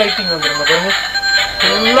பார்த்தாலும் லைட்டிங் வந்துருங்க பாருங்க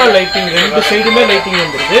ஃபுல்லா லைட்டிங் ரெண்டு சைடுமே லைட்டிங்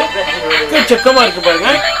வந்துருது செக்கமா இருக்கு பாருங்க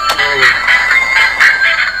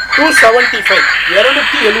 275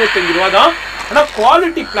 275 ரூபாய் தான் ஆனா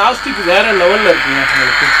குவாலிட்டி பிளாஸ்டிக் வேற லெவல்ல இருக்குங்க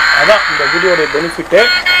உங்களுக்கு அதான் இந்த வீடியோட பெனிஃபிட்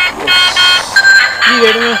இது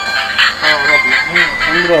எடுங்க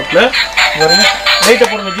வந்துருவாப்ல பாருங்க லைட்டை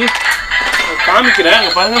போடுங்க ஜி காமிக்கிறேன்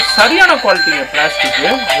அங்க பாருங்க சரியான குவாலிட்டிங்க பிளாஸ்டிக்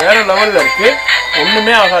வேற லெவல்ல இருக்கு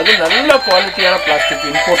ஒண்ணுமே ஆகாது நல்ல குவாலிட்டியான பிளாஸ்டிக்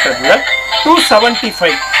இம்போர்ட்டட்ல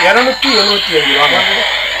 275 275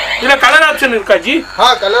 ரூபாய் இதுல கலர் ஆப்ஷன் இருக்கா ஜி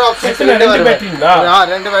கலர் ஆப்ஷன்ஸ் ரெண்டு பேட்டரிங்களா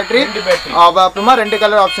ரெண்டு பேட்டரி அப்புறமா ரெண்டு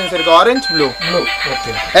கலர் ஆப்ஷன்ஸ் இருக்கு ஆரஞ்சு ப்ளூ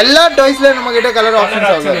ஓகே எல்லா டாய்ஸ்ல நம்ம கிட்ட கலர்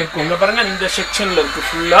ஆப்ஷன்ஸ் இருக்கு இங்க பாருங்க இந்த செக்ஷன்ல இருக்கு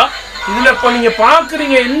ஃபுல்லா இதுல இப்ப நீங்க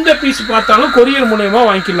பாக்குறீங்க எந்த பீஸ் பார்த்தாலும் கொரியர் மூலமா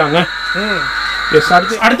வாங்கிக்கலாங்க எஸ்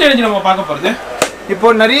அடுத்த ரேஞ்ச் நம்ம பார்க்க போறது இப்போ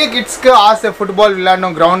நிறைய கிட்ஸ்க்கு ஆசை ஃபுட்பால்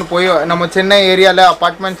விளையாடணும் கிரவுண்ட் போய் நம்ம சென்னை ஏரியாவில்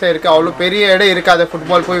அப்பார்ட்மெண்ட்ஸில் இருக்குது அவ்வளோ பெரிய இடம் இருக்காது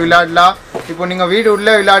ஃபுட்பால் போய் விளையாடலாம் இப்போ நீங்கள் வீடு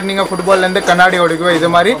உள்ளே விளையாடினீங்க ஃபுட்பால்லேருந்து கண்ணாடி ஒடுக்குவோம் இது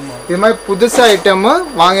மாதிரி புதுசாக ஐட்டமு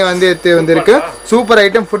வாங்கி எடுத்து வந்திருக்கு சூப்பர்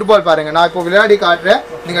ஐட்டம் ஃபுட்பால் பாருங்கள் நான் இப்போ விளையாடி காட்டுறேன்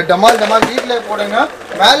நீங்கள் டமால் வீட்டில் போடுங்க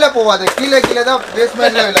மேலே போவாது கீழே தான்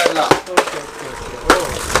பேஸ்மெண்ட்டில் விளையாடலாம்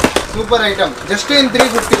சூப்பர் ஐட்டம் ஜஸ்ட் இன்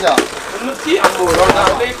 350 தான்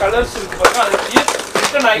 350 கலர்ஸ் இருக்கு பாருங்க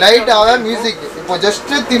அது லைட் ஆக மியூசிக் இப்போ ஜஸ்ட்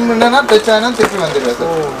திம்முனா டச் ஆனா திருப்பி வந்துடுது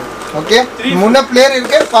சார் ஓகே முன்ன பிளேயர்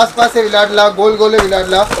இருக்கு பாஸ் விளையாடலாம் கோல்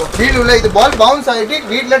விளையாடலாம் வீல் உள்ள இது பால் பவுன்ஸ் ஆகிட்டு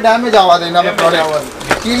வீட்ல டேமேஜ் ஆகாது நம்ம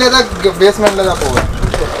ப்ராடக்ட் கீழே தான் பேஸ்மெண்ட்ல தான் போகும்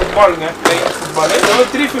ஃபுட்பால்ங்க ஃபுட்பால்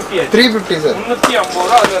 350 சார் 350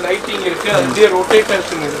 ரூபாய் அதுல லைட்டிங் இருக்கு அதுலயே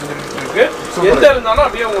ரொட்டேட்டர்ஸ் இருக்கு எந்த இருந்தாலும்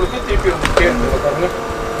அப்படியே உங்களுக்கு திருப்பி வந்துட்டே இருக்கு பாருங்க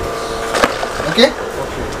ஓகே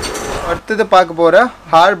அடுத்தது பார்க்க போற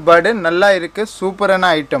ஹார்ட் பர்டு நல்லா இருக்கு சூப்பரான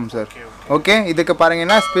ஐட்டம் சார் ஓகே இதுக்கு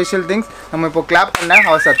பாருங்கன்னா ஸ்பெஷல் திங்ஸ் நம்ம இப்போ கிளாப் பண்ண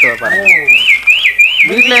அவ சத்துவ பாருங்க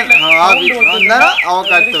வீட்ல வந்தா அவ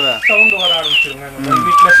கத்துவ சவுண்ட் வர ஆரம்பிச்சிருங்க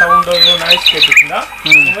வீட்ல சவுண்ட் நாய்ஸ் கேட்டுச்சுனா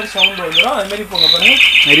இந்த மாதிரி சவுண்ட் வந்துரும் அதே மாதிரி போங்க பாருங்க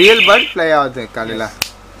ரியல் பர்ட் ஃப்ளை ஆகுது காலையில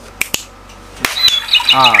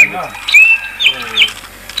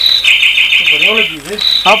சூப்பர் எவ்வளவு இது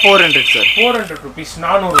 400 சார் 400 rupees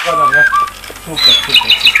 400 ரூபாய் தாங்க சூப்பர்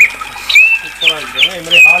சூப்பரா இருக்குங்க இந்த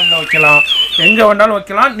மாதிரி ஹால்ல வைக்கலாம் எங்க வேணாலும்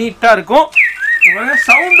வைக்கலாம் நீட்டா இருக்கும்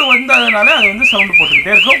சவுண்ட் வந்ததனால அது வந்து சவுண்ட்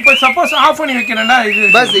போட்டுக்கிட்டே இருக்கும் இப்போ சப்போஸ் ஆஃப் பண்ணி வைக்கிறேன்னா இது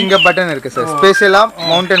பஸ் இங்க பட்டன் இருக்கு சார் ஸ்பெஷலா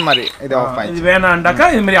மவுண்டன் மாதிரி இது ஆஃப் ஆயிடுச்சு இது வேணாண்டாக்கா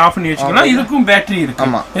இது மாதிரி ஆஃப் பண்ணி வச்சுக்கலாம் இதுக்கும் பேட்டரி இருக்கு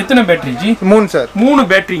ஆமா எத்தனை பேட்டரி ஜி 3 சார் 3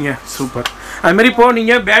 பேட்டரிங்க சூப்பர் அது மாதிரி இப்போ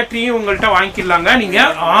நீங்கள் பேட்டரியும் உங்கள்கிட்ட வாங்கிக்கலாங்க.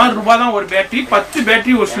 நீங்கள் 6 ரூபாய் தான் ஒரு பேட்டரி, 10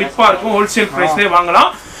 பேட்டரி ஒரு ஸ்லிப்பாக இருக்கும், ஹோல்சேல் ப்ரைஸ்லேயே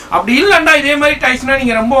வாங்கலாம். அப்படி இல்லைண்டா இதே மாதிரி டைஸ்னா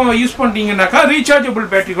நீங்கள் ரொம்ப யூஸ் பண்ணுறீங்கன்னாக்கா ரீசார்ஜபிள்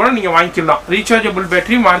பேட்டரி கூட நீங்கள் வாங்கிக்கலாம். ரீசார்ஜபிள்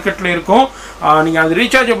பேட்டரி மார்க்கெட்டில் இருக்கும். நீங்கள் அது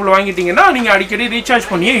ரீசார்ஜபிள் வாங்கிட்டீங்கன்னா நீங்கள் அடிக்கடி ரீசார்ஜ்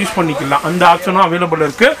பண்ணியே யூஸ் பண்ணிக்கலாம். அந்த ஆப்ஷனும் அவைலபிள்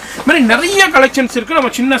இருக்குது. இது மாதிரி நிறைய கலெக்ஷன்ஸ் இருக்குது.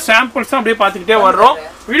 நம்ம சின்ன சாம்பிள்ஸ் தான் அப்படியே பார்த்துக்கிட்டே வர்றோம்.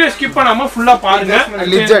 வீடியோ ஸ்கிப் பண்ணாமல் ஃபுல்லாக பாருங்கள்.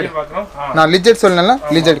 நான் லிஜெட் சொல்லணும்ல,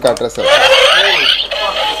 லிஜெட் காட்டுறேன் சார்.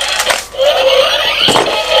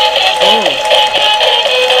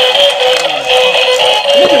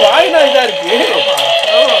 வாய்னா இதாக இருக்குது.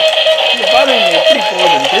 பாருங்க எப்படி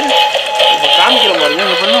போகுதுன்ட்டு காமிக்கிற பாருங்க.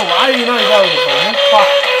 இங்க பாருங்க வாயினா இதாகுது பாருங்க.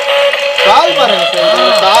 கால் பாருங்க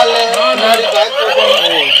சார், கால் முன்னாடி பேக்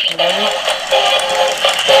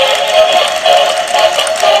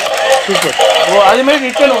சூப்பர். ஓ அது மாதிரி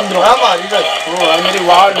ரிட்டர்ன் வந்துடும். ஆமா ரிட்டர்ன். ஓ அது மாதிரி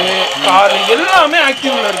வாலு கால் எல்லாமே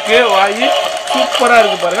ஆக்டிவ்ல இருக்கு. வாய் சூப்பரா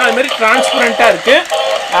இருக்கு பாருங்க. அது மாதிரி டிரான்ஸ்பரண்டா இருக்கு.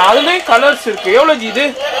 அதுலயும் கலர்ஸ் இருக்கு. எவ்வளோ இது?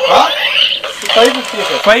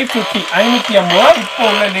 550 550 இப்போ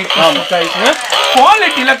உள்ள லேட்டஸ்ட் ஆயிடுச்சுங்க.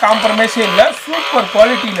 குவாலிட்டியில் காம்ப்ரமைஸே இல்லை. சூப்பர்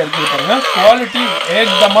குவாலிட்டியில் இருக்குது பாருங்க. குவாலிட்டி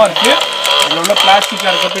ஏகதமாக இருக்குது. இதில் உள்ள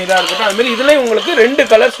பிளாஸ்டிக்காக இருக்கட்டும் இதாக இருக்கட்டும். அது மாதிரி இதுலேயும் உங்களுக்கு 2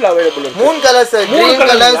 கலர்ஸில் அவைலபிள் இருக்குது. 3 colours, green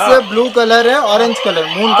colours, blue colour, orange colour,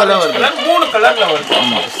 3 colour வருது. 3 கலரில் வருது.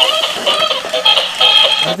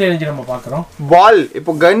 நம்ம பார்க்குறோம் பால்.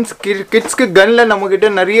 இப்போ கன்ஸ் கிட்ஸ்க்கு கன்ல நம்ம கிட்ட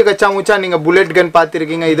நிறைய கச்சா முச்சா நீங்க புல்லட் கன்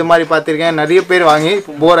பார்த்திருக்கீங்க, இது மாதிரி பார்த்திருக்கீங்க. நிறைய பேர் வாங்கி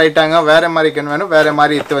போர் ஆயிட்டாங்க. வேற மாதிரி கன் வேணும், வேற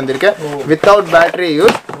மாதிரி எடுத்து வந்திருக்கேன். வித்தவுட் பேட்டரி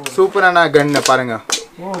யூஸ் சூப்பரான கன் பாருங்க.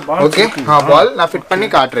 ஓகே பால் நான் ஃபிட் பண்ணி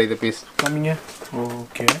காட்டுறேன். இது பீஸ்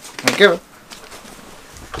ஓகே ஓகே.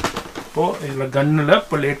 இப்போ இதுல கன்னுல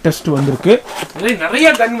இப்போ லேட்டஸ்ட் வந்திருக்கு. நிறைய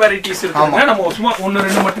கன் வெரைட்டிஸ் இருக்குங்க. நம்ம சும்மா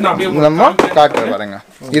 1-2 மட்டும் அப்படியே நம்ம காட்டுறேன் பாருங்க.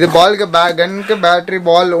 இது பால்க்கு கன்க்கு பேட்டரி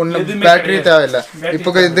பால் ஒன்னு பேட்டரி தேவையில்லை. இப்போ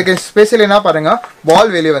இதுக்கு ஸ்பெஷல் என்ன பாருங்க, பால்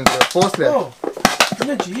வெளியே வந்து போஸ்ட்ல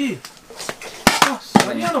என்னஜி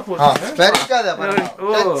சரியான போஸ்ட் வெரிக்காத பாருங்க.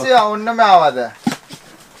 டச் ஒண்ணுமே ஆகாத.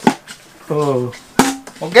 ஓ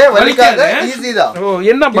ஓகே வலிக்காத, ஈஸி தான். ஓ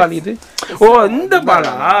என்ன பால் இது? ஓ இந்த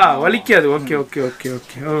பாலா வலிக்காது. Okay okay okay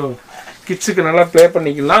okay. ஓ கிட்ஸுக்கு நல்லா ப்ளே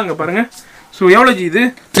பண்ணிக்கலாம். அங்க பாருங்க. ஸோ எவ்வளோ இது?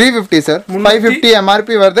 350 சார். 550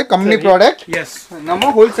 எம்ஆர்பி வருது கம்பெனி ப்ராடக்ட். எஸ் நம்ம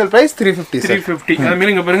ஹோல்சேல் ப்ரைஸ் 350 சார். 350. அது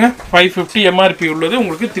மாதிரி இங்கே பாருங்க 550 எம்ஆர்பி உள்ளது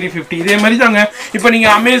உங்களுக்கு 350. இதே மாதிரி தாங்க. இப்போ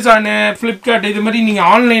நீங்கள் அமேசானு, ஃப்ளிப்கார்ட் இது மாதிரி நீங்கள்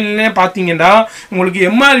ஆன்லைன்லேயே பார்த்தீங்கன்னா உங்களுக்கு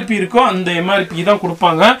எம்ஆர்பி இருக்கோ அந்த எம்ஆர்பி தான்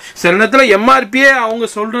கொடுப்பாங்க. சில நேரத்தில் எம்ஆர்பியே அவங்க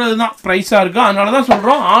சொல்கிறது தான் ப்ரைஸாக இருக்கும். அதனால தான்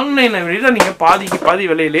சொல்கிறோம் ஆன்லைனில் விட நீங்கள் பாதி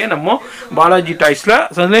விலையிலேயே நம்ம பாலாஜி டாய்ஸில்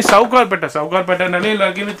அதுலேயே சவுகார்பேட்டை நிலையில்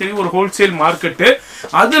இருக்குன்னு தெரியும். ஒரு ஹோல்சேல் மார்க்கெட்டு.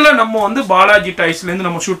 அதில் நம்ம வந்து பாலாஜி டாய்ஸ்லேருந்து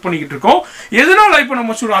நம்ம ஷூட் பண்ணிக்கிட்டு இருக்கோம். எதனால இப்போ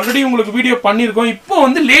நம்ம ஆல்ரெடி உங்களுக்கு வீடியோ பண்ணியிருக்கோம். இப்போ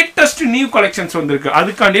வந்து லேட்டஸ்ட் நியூ கலெக்ஷன்ஸ் வந்திருக்கு.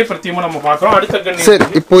 அதுக்காண்டியே பிரத்யேகமாக நம்ம பார்க்குறோம். அடுத்த கன் சார்.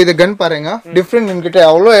 இப்போ இது கன் பாருங்க. டிஃப்ரெண்ட் என்கிட்ட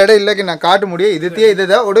அவ்வளோ இடம் இல்லைக்கு நான் காட்ட முடியும்.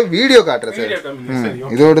 இதுதான் ஒரு வீடியோ காட்டுறேன் சார்.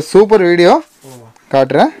 இதோட சூப்பர் வீடியோ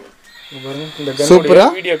காட்டுறேன். சூப்பரா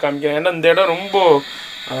வீடியோ காமிக்கிறேன். ஏன்னா இந்த இடம் ரொம்ப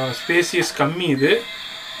ஸ்பேசியஸ் கம்மி. இது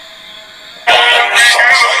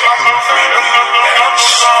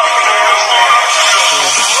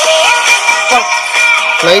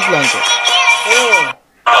ஃப்ளைட் லான்ச்.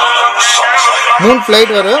 3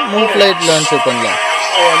 ஃப்ளைட் வரும். 3 ஃப்ளைட் லான்ச் பண்ணலாம்.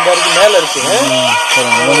 அந்த இருக்கு மேல இருக்கு.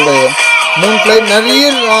 3 ஃப்ளைட் நிறைய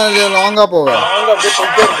லாங்கா போகும். லாங்கா அப்படியே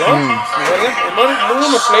போயிட்டே இருக்கும்.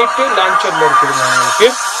 3 ஃப்ளைட் லான்ச்சர்ல இருக்குங்க உங்களுக்கு.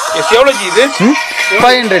 எவ்வளோ இது?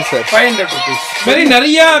 500 சார். 500 rupees. very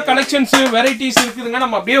நிறைய கலெக்ஷன்ஸ் வெரைட்டிஸ் இருக்குதுங்க.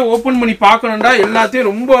 நம்ம அப்படியே ஓபன் பண்ணி பார்க்கணும்டா எல்லாத்தையும்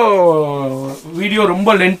ரொம்ப வீடியோ ரொம்ப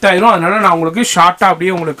லென்த் ஆயிரும். அதனால நான் உங்களுக்கு ஷார்ட்டா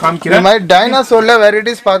அப்படியே உங்களுக்கு காமிக்கிறேன். இந்த மாதிரி டைனோசர்ல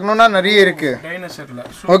வெரைட்டிஸ் பார்க்கணும்னா நிறைய இருக்கு. டைனோசர்ல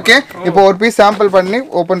ஓகே. இப்போ ஒரு பீஸ் சாம்பிள் பண்ணி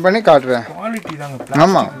ஓபன் பண்ணி காட்டுறேன். குவாலிட்டி தாங்க.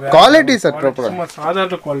 ஆமா குவாலிட்டி சார் ப்ராப்பரா. சும்மா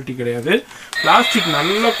சாதாரண குவாலிட்டி கிடையாது. பிளாஸ்டிக்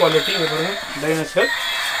நல்ல குவாலிட்டி. இங்க பாருங்க டைனோசர்.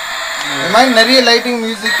 இந்த மாதிரி நிறைய லைட்டிங்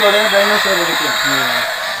மியூசிக்கோட டைனோசர் இருக்கு.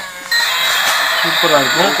 சூப்பரா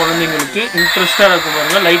இருக்கும். குழந்தைங்களுக்கு இன்ட்ரெஸ்டா இருக்கும்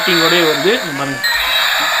பாருங்க. லைட்டிங்கோடயே வருது பாருங்க.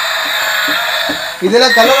 இதுல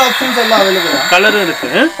கலர் ஆப்ஷன்ஸ் எல்லாம் அவைலபிள். கலர் இருக்கு.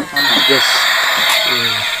 எஸ்.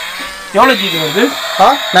 எவ்வளோ இது வந்து?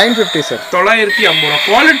 950 சார். 950 ரூபா.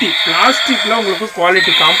 குவாலிட்டி பிளாஸ்டிக்ல உங்களுக்கு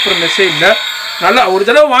குவாலிட்டி காம்ப்ரமைஸே இல்லை. நல்லா ஒரு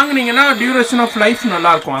தடவை வாங்கினீங்கன்னா டியூரேஷன் ஆஃப் லைஃப்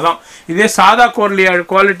நல்லா இருக்கும். அதான் இதே சாதா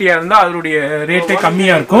குவாலிட்டியா இருந்தா அதனுடைய ரேட்டே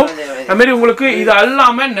கம்மியா இருக்கும். அது மாதிரி உங்களுக்கு இது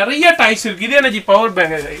அல்லாம நிறைய டைப்ஸ் இருக்கு. இதே energy power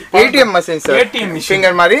bank ATM machine sir. ATM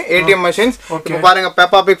finger மாதிரி ஏடிஎம் மெஷின்ஸ். இப்போ பாருங்க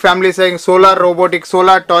பெப்பா big family saying solar robotic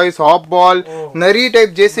solar toys hop பால் நிறைய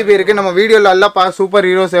டைப் ஜேசிபி இருக்கு. நம்ம வீடியோல எல்லாம் super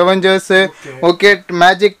heroes Avengers okay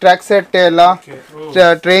magic track set எல்லாம்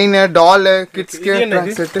ட்ரெயின் டால் கிட்ஸ்க்கு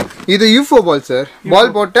ட்ராக் செட். இது யூஃபோ பால் சார்.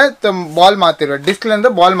 பால் போட்டு பால் மாத்திடுவேன். டிஸ்க்ல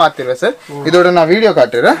இருந்து பால் மாத்திடுவேன் சார். இதோட நான் வீடியோ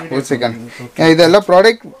காட்டுறேன். ஒரு செகண்ட். Naicken. இதெல்லாம்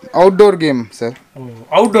product outdoor game sir.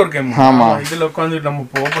 Outdoor game. ஆமா. இதுல உட்கார்ந்து நம்ம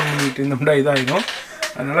ஓபன் பண்ணிட்டு இருந்தோம்னா இதாயிடும்.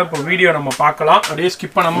 அதனால இப்போ வீடியோ நம்ம பார்க்கலாம். அப்படியே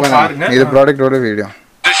ஸ்கிப் பண்ணாம பாருங்க. இது ப்ராடக்ட்டோட வீடியோ.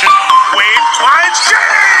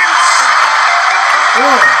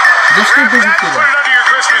 Just 250.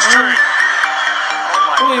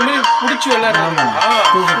 ஓ இமே புடிச்சு விளையாடுறாங்க.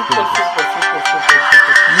 250.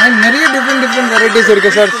 நிறைய டிஃபரெண்ட் வெரைட்டிஸ்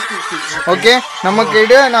இருக்கு சார். ஓகே நமக்கு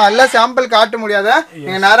நான் எல்லா சாம்பிள் காட்ட முடியாத,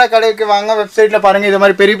 நீங்க நேரா கடைக்கு வாங்க, வெப்சைட்ல பாருங்க. இது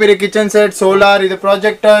மாதிரி பெரிய பெரிய கிச்சன் செட், சோலார், இது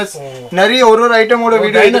ப்ரொஜெக்டர்ஸ், நிறைய ஒரு ஐட்டமோட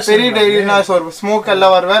வீடியோ. இது பெரிய டைனாஸ் ஒரு ஸ்மோக்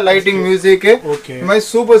எல்லாம் வருவ, லைட்டிங், மியூசிக், இந்த மாதிரி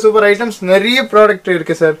சூப்பர் ஐட்டம்ஸ் நிறைய ப்ராடக்ட்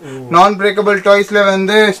இருக்கு சார். நான் பிரேக்கபிள் டாய்ஸ்ல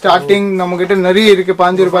வந்து ஸ்டார்டிங் நம்ம கிட்ட நிறைய இருக்கு.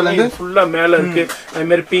 5 ரூபாயில இருந்து ஃபுல்லா மேல இருக்கு. அதே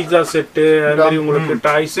மாதிரி பீட்சா செட், அதே மாதிரி உங்களுக்கு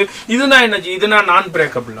டாய்ஸ். இதுனா என்னது? இதுனா நான்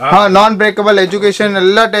பிரேக்கபிளா? நான் பிரேக்கபிள் எஜுகேஷன்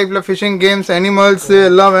எல்லா டைப்ல ஃபிஷிங் கேம்ஸ், அனிமல்ஸ்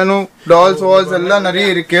எல்லாம் வேணும். டால்ஸ், வால்ஸ் எல்லாம் நிறைய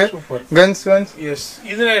இருக்கு. Guns S.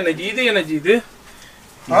 இதுனா என்னது? இது என்னது? இது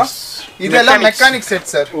இதெல்லாம் மெக்கானிக் செட்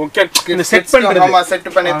சார். ஓகே இந்த செட் பண்றது. ஆமா செட்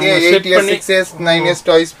பண்ணிட்டே 8 இயர்ஸ் 6 இயர்ஸ் 9 இயர்ஸ்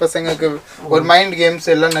டாய்ஸ் பசங்களுக்கு ஒரு மைண்ட் கேம்ஸ்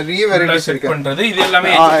எல்லாம் நிறைய வெரைட்டிஸ் இருக்கு. பண்றது இது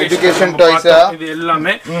எல்லாமே எஜுகேஷன் டாய்ஸ். இது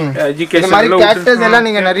எல்லாமே எஜுகேஷன். இந்த மாதிரி கேக்டஸ் எல்லாம்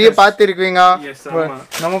நீங்க நிறைய பாத்திருக்கீங்க.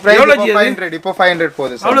 நம்ம பிரைஸ் 500 இப்போ 500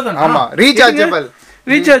 போகுது சார். ஆமா ரீசார்ஜபிள்.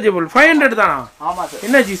 500 தானா? ஆமா சார்.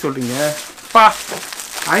 என்ன ஜி சொல்றீங்க? பா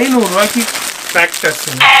 500 ரூபாய்க்கு ஃபேக்டர்ஸ்.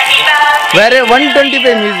 வேற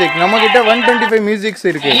 125 மியூசிக் நம்ம கிட்ட 125 மியூசிக்ஸ்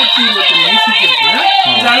இருக்கு. மியூசிக் இருக்கு.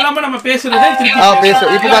 இதெல்லாம் நம்ம பேசுறதே திருப்பி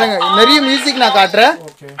பேசுறோம். இப்போ பாருங்க நிறைய மியூசிக் நான் காட்றேன்.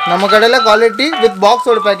 நம்ம கடையில குவாலிட்டி வித்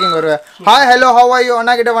பாக்ஸோட பேக்கிங் வருது. Hi hello how are you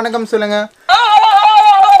அண்ணா கிட்ட வணக்கம் சொல்லுங்க.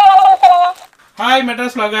 Hi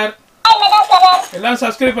Madras vlogger. எல்லாரும்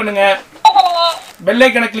சப்ஸ்கிரைப் பண்ணுங்க. பெல்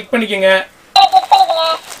ஐகானை கிளிக் பண்ணிக்கங்க.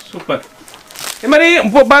 சூப்பர். இந்த மாதிரி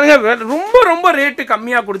இப்போ பாருங்க ரொம்ப ரேட்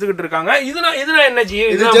கம்மியா கொடுத்துக்கிட்டு இருக்காங்க. இதுனா என்ன ஜி?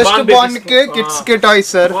 இது ஜஸ்ட் பான்க்கு கிட்ஸ்க்கு டாய்ஸ்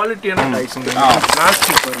சார். குவாலிட்டியான டாய்ஸ்.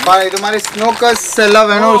 பிளாஸ்டிக் இது மாதிரி ஸ்னோக்கர்ஸ் எல்லாம்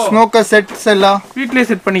வேணும். ஸ்னோக்கர் செட்ஸ் எல்லாம் வீட்லயே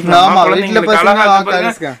செட் பண்ணிக்கலாம். ஆமா வீட்ல பசங்க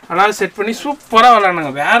அழகா செட் பண்ணி சூப்பரா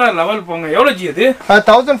விளையாடுங்க. வேற லெவல் போங்க. எவ்வளவு ஜி அது?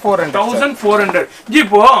 1400 ஜி.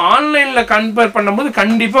 இப்போ ஆன்லைன்ல கம்பேர் பண்ணும்போது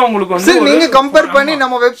கண்டிப்பா உங்களுக்கு வந்து நீங்க கம்பேர் பண்ணி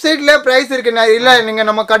நம்ம வெப்சைட்ல பிரைஸ் இருக்கு. இல்ல நீங்க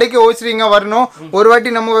நம்ம கடைக்கு ஓசிறீங்க வரணும். ஒரு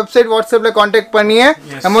வாட்டி நம்ம வெப்சைட் வாட்ஸ்அப்ல கான்டாக்ட் பண்ணியே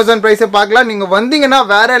அமேசான் பிரைஸ் பார்க்கலாம். நீங்க வந்தீங்கன்னா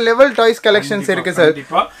வேற லெவல் டாய்ஸ் கலெக்ஷன்ஸ் இருக்கு சார்.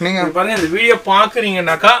 நீங்க பாருங்க இந்த வீடியோ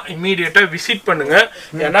பாக்குறீங்கன்னாக்கா இமிடியேட்டா விசிட் பண்ணுங்க.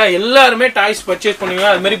 ஏன்னா எல்லாருமே டாய்ஸ் பர்ச்சேஸ் பண்ணுவீங்க.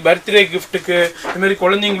 அது மாதிரி பர்த்டே கிஃப்ட்டுக்கு, அது மாதிரி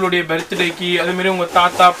குழந்தைங்களுடைய பர்த்டேக்கு, அது மாதிரி உங்க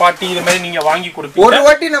தாத்தா பாட்டி இது மாதிரி நீங்க வாங்கி கொடுப்பீங்க. ஒரு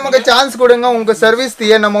வாட்டி நமக்கு சான்ஸ் கொடுங்க. உங்க சர்வீஸ்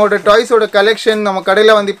நம்மளோட டாய்ஸோட கலெக்ஷன் நம்ம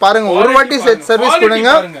கடையில வந்து பாருங்க. ஒரு வாட்டி சர்வீஸ்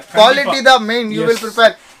கொடுங்க. குவாலிட்டி தான் மெயின். You will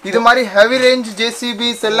prefer. இது மாதிரி ஹெவி ரேஞ்ச்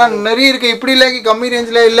ஜேசிபிஸ் எல்லாம் நிறைய இருக்கு. இப்படி இல்ல கம்மி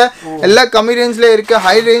ரேஞ்ச்ல இல்ல, எல்லாம் கம்மி ரேஞ்ச்ல இருக்கு.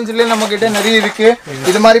 ஹை ரேஞ்ச்ல நம்ம கிட்ட நிறைய இருக்கு.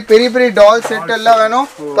 இது மாதிரி பெரிய டால் செட் எல்லாம் வேணும்.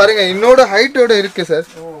 பாருங்க என்னோட ஹைட்டோட இருக்கு சார்.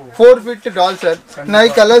 4 feet டால் சார்.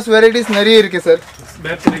 நிறைய கலர்ஸ் வெரைட்டிஸ் நிறைய இருக்கு சார்.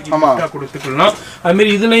 கொடுத்துக்கலாம். அது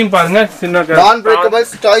மாதிரி இதுலயும் பாருங்க நான் பிரேக்கபிள்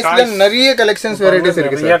டாய்ஸ்ல நிறைய கலெக்ஷன்ஸ் வெரைட்டிஸ்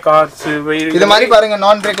இருக்கு சார். கார்ஸ் இது மாதிரி பாருங்க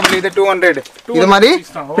நான் பிரேக்கபிள். இது 200. இது மாதிரி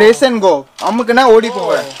பிரேஸ் அண்ட் கோ அமுக்குனா ஓடி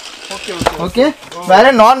போவேன். ஓகே வேற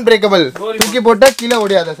நான் பிரேக்கபிள் தூக்கி போட்டா கீழ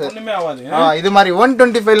ஓடியாத சார். இது மாதிரி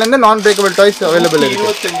 125 ல இருந்து நான் பிரேக்கபிள் டாய்ஸ் அவேலபிள் இருக்கு.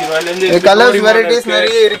 25 ரூபாயில இருந்து கலர்ஸ் வெரைட்டிஸ்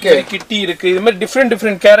நிறைய இருக்கு. கிட்டி இருக்கு. இது மாதிரி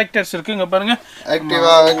டிஃபரண்ட் கேரக்டர்ஸ் இருக்கு. இங்க பாருங்க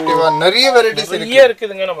ஆக்டிவா நிறைய வெரைட்டிஸ் இருக்கு. நிறைய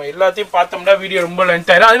இருக்குதுங்க. நம்ம எல்லாத்தையும் பார்த்தோம்னா வீடியோ ரொம்ப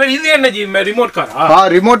லென்த் ஆயிடும். அது மாதிரி இது என்ன ஜி? ரிமோட் காரா?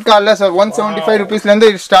 ரிமோட் கார்ல சார் 175 rupees ல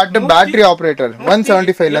இருந்து ஸ்டார்ட். பேட்டரி ஆபரேட்டர்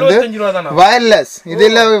 175 ல இருந்து வயர்லெஸ்.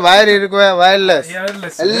 இதுல வயர் இருக்கு. வயர்லெஸ்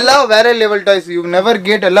எல்லாம் வேற level toys. You never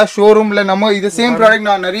get எல்லா ஷோரூம்ல. நம்ம இது சேம் ப்ராடக்ட்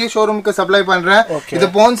நான் நிறைய ஷோரூமுக்கு சப்ளை பண்றேன். இது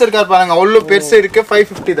ஸ்பான்சர் கார் பாருங்க அவ்வளவு பெருசு இருக்கு.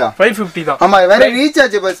 550 தான். 550 தான். ஆமா வேற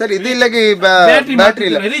ரீசார்ஜபிள் சார். இது இல்ல பேட்டரி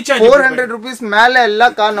இல்ல. 400 rupees மேல எல்லா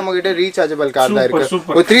கார் நம்ம கிட்ட ரீசார்ஜபிள் கார் தான் இருக்கு.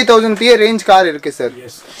 ஒரு 3000 PA ரேஞ்ச் கார் இருக்கு சார்.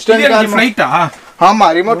 ஃளைட்டா? ஆமா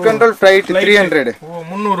ரிமோட் கண்ட்ரோல் ஃளைட் 300.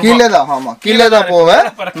 கீழ தான். ஆமா கீழ தான் போவே.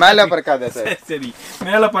 மேல பறக்காத சார். சரி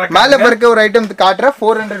மேல பறக்க ஒரு ஐட்டம் காட்ற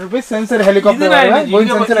 400 rupees சென்சார் ஹெலிகாப்டர் வர.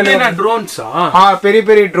 Going sensor helicopter ட்ரோன்ஸா?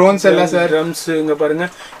 பெரிய ட்ரோன்ஸ் எல்லாம் சார். ட்ரம்ஸ் இங்க பாருங்க.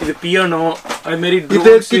 இது பியானோ. அது மாதிரி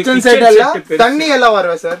இது கிச்சன் செட் எல்லாம் தண்ணி எல்லாம்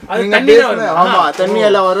வருவ சார். நீங்க ஆமா தண்ணி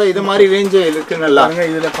எல்லாம் வர. இது மாதிரி ரேஞ்ச் இருக்கு நல்லா.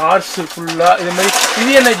 இதுல கார்ஸ் ஃபுல்லா இது மாதிரி.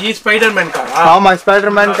 இது என்ன ஜி? ஸ்பைடர்மேன் காரா? ஆமா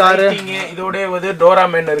ஸ்பைடர்மேன் கார். இதோட வந்து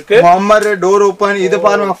டோராமேன் இருக்கு. Hummer door open. இது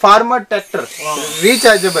பாருங்க farmer tractor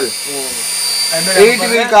rechargeable. 8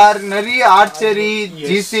 wheel car நிறைய archery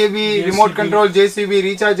GCP remote control JCB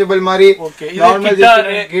rechargeable மாதிரி. Normal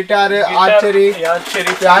guitar archery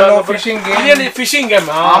piano phishing game.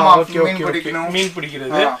 ஆமா மீன்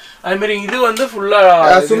பிடிக்கிறது. அது மாதிரி இது வந்து ஃபுல்லா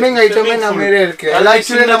ஸ்விமிங் ஐட்டமே நம்ம இருக்கு.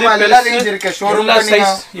 எல்லா ரேஞ்ச் இருக்கு. ஷோரூம்ல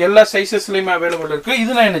எல்லா சைஸஸ்லயும் அவேலபிள் இருக்கு.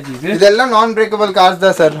 இதுனா என்ன ஜி? இதெல்லாம் நான் பிரேக்கபிள் கார்ஸ்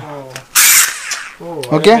தான் சார்.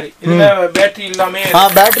 ஓகே இதுல பேட்டரி இல்லாம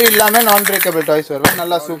பேட்டரி இல்லாம நான் பிரேக்கபிள் டாய்ஸ் வரும்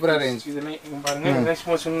நல்லா சூப்பரா ரேஞ்ச் இதுல இங்க பாருங்க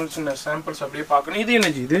சின்ன சாம்பிள்ஸ் அப்படியே பார்க்கணும் இது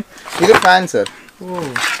என்னது இது ஃபேன் சார்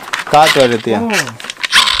காத்து வருது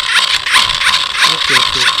ஓகே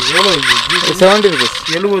ஓகே எவ்வளவு 70 rupees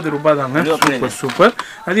 70 ரூபாய் தாங்க சூப்பர் சூப்பர்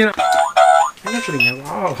அது என்ன சொல்றீங்க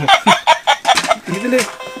வாவ்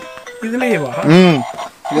இதுலயே வா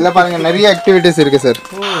இதுல பாருங்க நிறைய ஆக்டிவிட்டீஸ் இருக்கு sir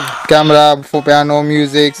camera piano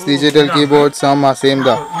music digital keyboards ஆமா சேம்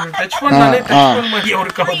தான் டச் பண்ணாலே டச் பண்ண மாதிரி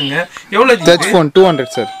வர்க் ஆகுதுங்க எவ்வளவு touch phone 200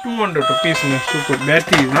 sir 200 ரூபீஸ்ங்க super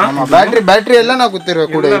battery தான் ஆமா பேட்டரி எல்லாம் நான்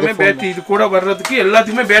குத்துறேன் கூட இது பேட்டரி இது கூட வர்றதுக்கு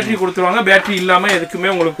எல்லாத்துக்குமே பேட்டரி கொடுத்துருவாங்க பேட்டரி இல்லாம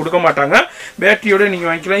எதுக்குமே உங்களுக்கு கொடுக்க மாட்டாங்க பேட்டரியோட நீங்க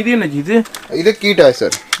வாங்கிக்கலாம் இது என்னது இது கீ டாய்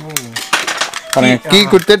சார் பாருங்க கீ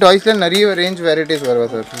கொடுத்து டாய்ஸ்ல நிறைய ரேஞ்ச் வெரைட்டிஸ் வருவா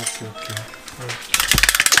சார் ஓகே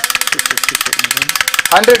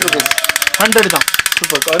 100 rupees 100 தான்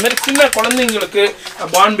சூப்பர் அது மாதிரி சின்ன குழந்தைங்களுக்கு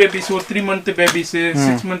பார்ன் பேபிஸ் ஒரு 3 month பேபிஸ்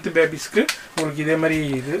 6 month பேபிஸ்க்கு உங்களுக்கு இதே மாதிரி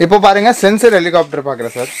இது இப்போ பாருங்க சென்சர் ஹெலிகாப்டர்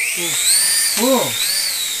பார்க்கறேன் சார் ஓ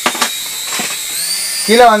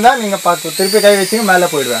கீழ வந்தா நீங்க பாத்து திருப்பி கை வச்சீங்க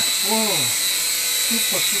மேலே போய்டுவேன் ஓ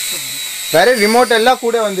சூப்பர் சூப்பர் வேற ரிமோட் எல்லாம்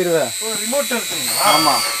கூட வந்துருவே ஓ ரிமோட் இருக்குங்க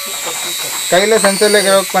ஆமா சூப்பர் சூப்பர் கையில சென்சர்ல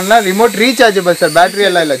கனெக்ட் பண்ணா ரிமோட் ரீசார்ஜபிள் சார் பேட்டரி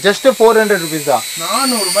எல்லாம் இல்ல ஜஸ்ட் 400 rupees தான்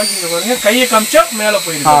 400 ரூபாய்க்கு இங்க பாருங்க கையை காமிச்சா மேலே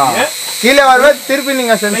போயிடுங்க கீழ வரவே திருப்பி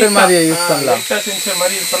நீங்க சென்சர் மாதிரி யூஸ் பண்ணலாம் லைட்டா சென்சர்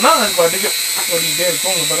மாதிரி யூஸ் பண்ணா அது பாட்டுக்கு ஓடிட்டே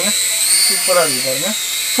இருக்கும் இங்க பாருங்க சூப்பரா இருக்கு பாருங்க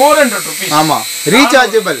 400 rupees ஆமா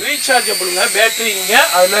ரீசார்ஜபிள்ங்க பேட்டரி இங்க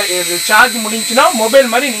அதுல இது சார்ஜ் முடிஞ்சினா மொபைல்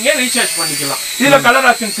மாதிரி நீங்க ரீசார்ஜ் பண்ணிக்கலாம் இதுல கலர்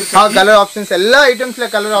ஆப்ஷன்ஸ் இருக்கு கலர் ஆப்ஷன்ஸ் எல்லா ஐட்டம்ஸ்ல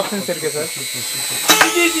கலர் ஆப்ஷன்ஸ் இருக்கு சார்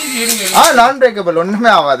நான் பிரேக்கபிள் ஒண்ணுமே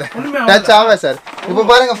ஆகாது டச் ஆவா சார் இப்போ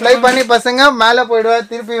பாருங்க ஃப்ளை பண்ணி பசங்க மேல போய்டுவா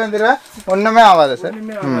திருப்பி வந்துருவா ஒண்ணுமே ஆகாது சார்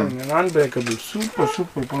நான் பிரேக்கபிள் சூப்பர்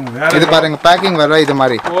சூப்பர் போங்க இது பாருங்க பேக்கிங் வரவா இது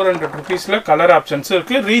மாதிரி 400 rupeesல கலர் ஆப்ஷன்ஸ்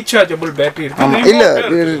இருக்கு ரீசார்ஜபிள் பேட்டரி இருக்கு இல்ல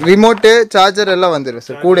ரிமோட் சார்ஜர் எல்லாம் வந்துரும்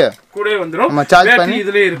சார் கூடவே வந்துரும் சார்ஜ் பண்ணி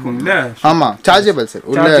இதுலயே இருக்கும் இல்ல ஆமா சார்ஜபிள் சார்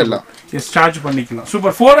உள்ள எல்லாம் எஸ் சார்ஜ் பண்ணிக்கலாம்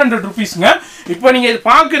சூப்பர் 400 rupeesங்க இப்போ நீங்க இது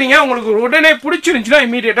பாக்குறீங்க உங்களுக்கு உடனே பிடிச்சிருந்துச்சுனா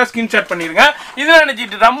இமிடியேட்டா ஸ்கிரீன்ஷாட் பண்ணிருங்க இதுல என்ன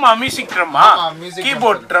ட்ரம் மியூசிக் ட்ரம்மா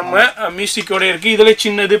கீபோர்ட் ட்ரம் மியூசிக்கோட இருக்கு இதுல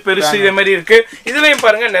சின்னது பெருசு இதே மாதிரி இருக்கு இதுலயும்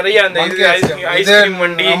பாருங்க நிறைய அந்த ஐஸ்கிரீம்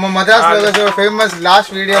வண்டி நம்ம மദ്രാஸ்ல ஃபேமஸ்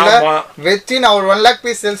லாஸ்ட் வீடியோல வெச்சி நான் ஒரு 1 lakh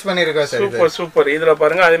பீஸ் சேல்ஸ் பண்ணிருக்கேன் சார் சூப்பர் சூப்பர் இதுல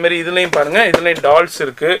பாருங்க அதே மாதிரி இதுலயும் பாருங்க இதுலயும் டால்ஸ்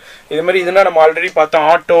இருக்கு இதே மாதிரி இதுனா நம்ம ஆல்ரெடி பார்த்தோம்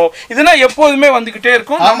ஆட்டோ இதுனா எப்போதுமே வந்துகிட்டே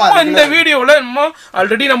இருக்கும் நம்ம இந்த வீடியோல நம்ம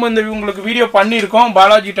ஆல்ரெடி நம்ம இந்த உங்களுக்கு வீடியோ பண்ணிருக்கோம்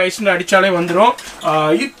பாலாஜி டைஸ்னு அடிச்சாலே வந்துரும்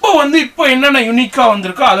இப்போ என்னென்ன யூனிக்கா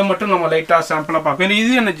வந்திருக்கோ அதை மட்டும் நம்ம லைட்டா சாம்பிளா பார்ப்போம்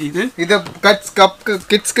இது என்னது இது cuts cup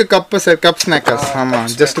கிட்ஸ்க்கு cup sir cup ஸ்நாக்கர்ஸ் ஆமா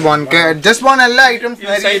ஜஸ்ட் ஒன் எல்லா ஐட்டம்ஸ்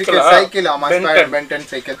நிறைய இருக்கு சைக்கிள் ஆமா பென்டன்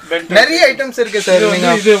சைக்கிள் நிறைய ஐட்டம்ஸ் இருக்கு சார்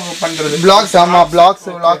நீங்க இது பண்றது பிளாக்ஸ் ஆமா பிளாக்ஸ்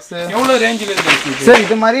எவ்வளவு ரேஞ்சில இருக்கு சார்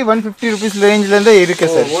இது மாதிரி 150 rupees ரேஞ்சில இருந்து இருக்கு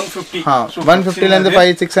சார் 150 150 ல இருந்து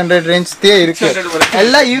 500-600 ரேஞ்ச் தே இருக்கு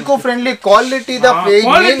எல்லாம் ஈகோ ஃப்ரெண்ட்லி குவாலிட்டி தான்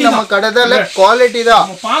பேயிங் நம்ம கடதல குவாலிட்டி தான்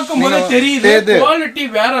பாக்கும்போது தெரியுது குவாலிட்டி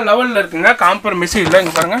வேற லெவல்ல இருக்குங்க காம்ப்ரமைஸ் இல்ல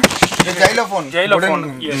இங்க பாருங்க ஜைலோஃபோன்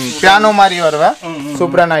பியானோ மாதிரி வரவ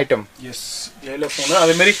சூப்பரான ஐட்டம் எஸ் ஜைலோஃபோன்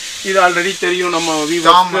அதே மாதிரி இது ஆல்ரெடி தெரியும் நம்ம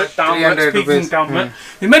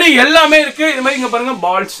இது மாதிரி எல்லாமே இருக்கு இது மாதிரி இங்க பாருங்க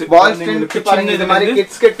பால்ஸ் பாருங்க இது மாதிரி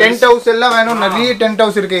கிட்ஸ்க்கு டென்ட் ஹவுஸ் எல்லாம் வேணும் நிறைய டென்ட்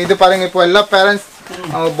ஹவுஸ் இருக்கு இது பாருங்க இப்போ எல்லா பேரண்ட்ஸ்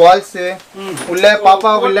balls உள்ள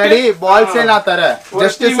பாப்பா விளையாடி balls நான் தரேன்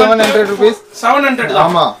just 700 rupees 700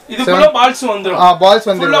 ஆமா இதுக்குள்ள balls வந்துரும் balls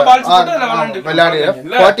வந்துரும் விளையாடி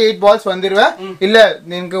 48 balls வந்துருவே இல்ல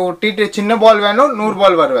நீங்க ஒரு டீ சின்ன பால் வேணும் 100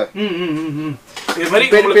 பால் வருவே இது மாதிரி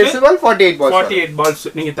உங்களுக்கு 48 balls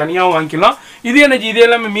நீங்க தனியா வாங்கிக்கலாம் இது என்னது இது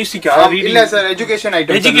எல்லாமே மியூசிக்கா இல்ல sir education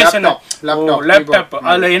item education laptop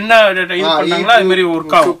அதுல என்ன இது பண்ணாங்களா இது மாதிரி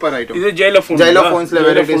வர்க் ஆகும் சூப்பர் ஐட்டம் இது ஜைலோஃபோன்ஸ்ல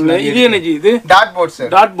வெரைட்டிஸ் இது என்னது இது dot ports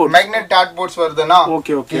sir dot board magnet dot ports வருதுனா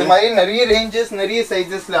ஓகே இது மாதிரி நிறைய ரேஞ்சஸ் நிறைய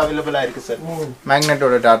சைஸஸ்ல அவேலபிளா இருக்கு சார்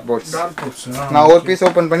மேக்னெட்டோட டாட் போர்ட்ஸ் நான் ஒரு பீஸ்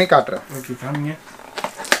ஓபன் பண்ணி காட்றேன் ஓகே காமிங்க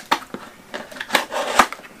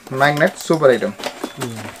மேக்னெட் சூப்பர் ஐட்டம்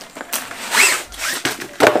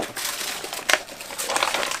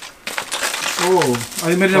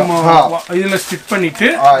அதே மாதிரி நம்ம இதுல ஸ்டிக் பண்ணிட்டு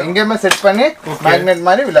இங்கேமே செட் பண்ணி மேக்னெட்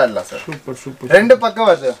மாதிரி விளையாடலாம் சார் சூப்பர் ரெண்டு பக்கம்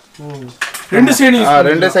வருது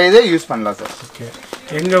ரெண்டு சைஸே யூஸ் பண்ணலாம் சார் ஓகே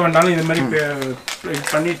எங்க வேணாலும் இது மாதிரி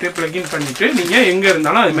பண்ணிட்டு பிளக் இன் பண்ணிட்டு நீங்க எங்க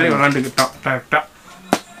இருந்தாலும் அது மாதிரி விளையாண்டுக்கிட்டோம் கரெக்டா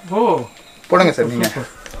போடுங்க சார் நீங்க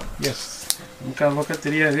எஸ் நமக்கு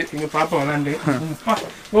தெரியாது இங்க பாப்பா விளையாண்டு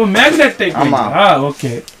magnet type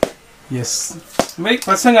okay yes my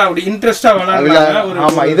பசங்க அப்படி இன்ட்ரஸ்டா விளையாடுறாங்க ஒரு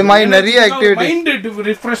ஆமா இது மாதிரி நிறைய ஆக்டிவிட்டி மைண்ட்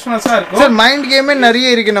ரிஃப்ரெஷ்னஸா இருக்கும் சார் மைண்ட் கேமே நிறைய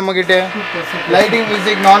இருக்கு நம்ம கிட்ட லைட்டிங்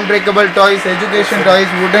மியூசிக் நான் பிரேக்கபிள் டாய்ஸ் எஜுகேஷன்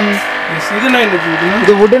டாய்ஸ் வுடன் இதுனா என்ன ஜி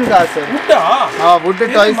இது வுடன் கார் சார் வுட்டா வுட்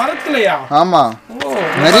டாய்ஸ் மரத்துலயா ஆமா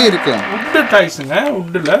நிறைய இருக்கு வுட் டாய்ஸ்ங்க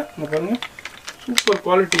வுட்ல பாருங்க சூப்பர்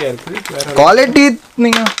குவாலிட்டியா இருக்கு குவாலிட்டி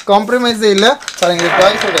நீங்க காம்ப்ரமைஸ் இல்ல பாருங்க இந்த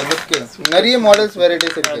டாய்ஸோட லுக் நிறைய மாடல்ஸ்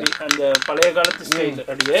வெரைட்டிஸ் இருக்கு அந்த பழைய காலத்து ஸ்டைல்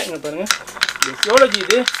அப்படியே இங்க பாருங்க எவ்வளவு ஜி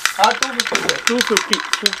இது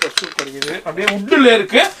 250 சூப்பர் இது அப்படியே வுட்ல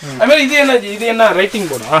இருக்கு அதே மாதிரி இது என்ன இது என்ன ரைட்டிங்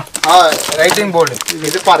போர்டா ரைட்டிங் போர்டு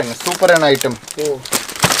இது பாருங்க சூப்பரான ஐட்டம்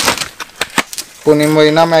இப்போ ನಿಮ್ಮ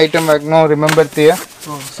ಇನ್ನೊಮ್ಮೆ ಐಟಮ್ ಬೇಕು remember ತೀಯ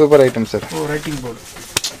super item sir writing board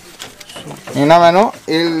ಇನ್ನೊಮ್ಮೆ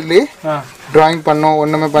ಇಲ್ಲಿ ட்ராயிங் பண்ணோம்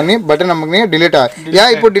ஒண்ணுமே பண்ணி பட் நமக்கு டிலீட் ஆகும் ஏன்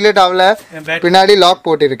இப்போ டிலீட் ஆகல பின்னாடி லாக்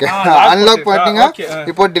போட்டிருக்கு அன்லாக் பண்ணிட்டீங்க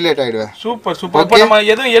இப்போ டிலீட் ஆயிடுவே சூப்பர் இப்போ நம்ம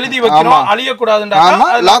எதுவும் எழுதி வைக்கிறோம் அழிய கூடாதுன்றா ஆமா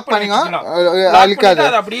லாக் பண்ணீங்க அழிக்காது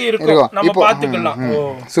அது அப்படியே இருக்கும் நம்ம பாத்துக்கலாம்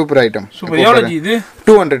சூப்பர் ஐட்டம் சூப்பர் எவ்வளவு ஜி இது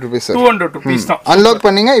 200 rupees சார் 200 rupees தான் அன்லாக்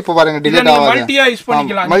பண்ணீங்க இப்போ பாருங்க டிலீட் ஆகாது மல்டியா யூஸ்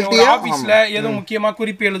பண்ணிக்கலாம் மல்டியா ஆபீஸ்ல ஏதோ முக்கியமா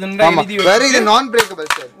குறிப்பு எழுதுனா எழுதி வேற இது நான்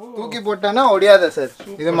பிரேக்கபிள் சார் தூக்கி போட்டானா ஒடியாத சார்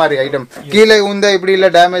இது மாதிரி ஐட்டம் கீழே உந்த இப்படி இல்ல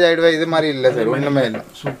டேமேஜ் ஆயிடுவே இது மாதிரி இல்ல சார் ஒண்ணுமே இல்ல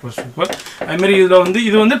சூப்பர் அதே மாதிரி இது வந்து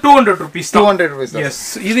 200 rupees தான் 200 rupees எஸ்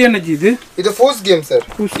இது என்ன ஜி இது force game sir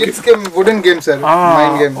kids game வுடன் கேம் சார்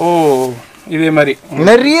மைண்ட் கேம் ஓ இதே மாதிரி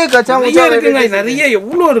நிறைய கச்சா முச்சா இருக்குங்க நிறைய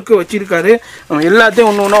எவ்வளவு இருக்கு வச்சிருக்காரு எல்லாத்தையும்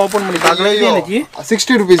ஒண்ணு ஓபன் பண்ணி பார்க்கலாம் இது என்ன ஜி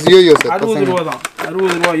 60 rupees யோயோ சார் 60 ரூபாய் தான்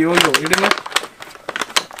 60 ரூபாய் யோயோ இடுங்க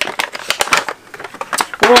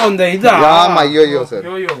ஓ அந்த இதா ஆமா யோயோ சார்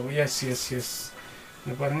யோயோ எஸ்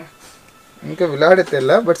இங்க பாருங்க இங்க விளையாட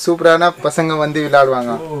தெரியல பட் சூப்பரான பசங்க வந்து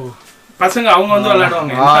விளையாடுவாங்க பசங்க அவங்க வந்து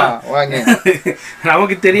விளையாடுவாங்க வாங்க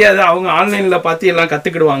நமக்கு தெரியாது அவங்க ஆன்லைன்ல பார்த்து எல்லாம்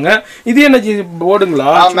கத்துக்கிடுவாங்க இது என்ன போர்டுங்களா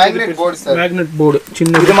magnet board sir magnet board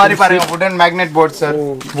சின்ன இது மாதிரி பாருங்க வுடன் மேக்னெட் போர்டு சார்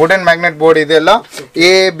வுடன் மேக்னெட் போர்டு இதெல்லாம்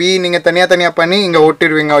ஏ பி நீங்க தனியா பண்ணி இங்க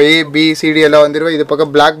ஒட்டிடுவீங்க ஏ பி சி டி எல்லாம் வந்துருவா இது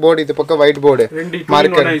பக்கம் black போர்டு இது பக்கம் white போர்டு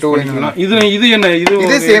மார்க்கர் 2 இது என்ன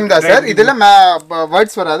இது சேம் தான் சார் இதுல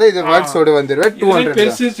வேர்ட்ஸ் வராது இது வேர்ட்ஸ் ஓட வந்துருவா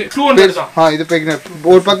 200 தான் இது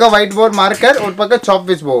ஒரு பக்கம் white போர்டு மார்க்கர் ஒரு பக்கம்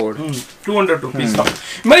சாப்விச் போர்டு 200 rupees தான்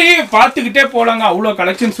மாதிரி பார்த்துக்கிட்டே போலாங்க அவ்வளோ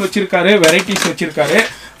கலெக்ஷன்ஸ் வச்சிருக்காரு வெரைட்டிஸ் வச்சிருக்காரு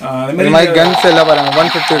அதே மாதிரி கன்ஸ் எல்லாம் பாருங்க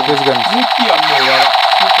 150 rupees கன்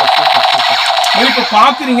 150 சூப்பர் இப்போ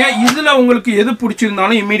பாக்குறீங்க இதுல உங்களுக்கு எது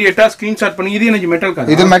பிடிச்சிருந்தாலும் இமிடியேட்டா ஸ்கிரீன்ஷாட் பண்ணி இது என்ன மெட்டல்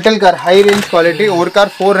கார் இது metal car high range quality ஒரு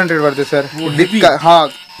கார் 400 வருது சார்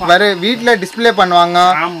வேற வீட்ல டிஸ்ப்ளே பண்ணுவாங்க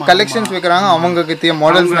கலெக்ஷன்ஸ் வைக்கறாங்க அவங்களுக்கு திய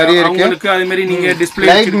மாடல்ஸ் நிறைய இருக்கு உங்களுக்கு அதே மாதிரி நீங்க டிஸ்ப்ளே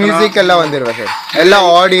லைட் மியூசிக் எல்லாம் வந்துருவா சார் எல்லா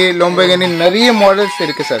ஆடி லோம்பகனி நிறைய மாடல்ஸ்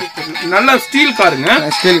இருக்கு சார் நல்ல ஸ்டீல் காருங்க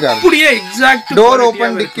ஸ்டீல் கார் அப்படியே எக்ஸாக்ட் டோர்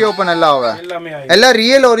ஓபன் டிக்கி ஓபன் எல்லாம் ஆவா எல்லாம்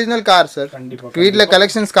ரியல் ஒரிஜினல் கார் சார் வீட்ல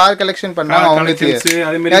கலெக்ஷன்ஸ் கார் கலெக்ஷன் பண்ணாங்க அவங்களுக்கு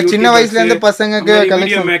அதே மாதிரி சின்ன வயசுல இருந்து பசங்களுக்கு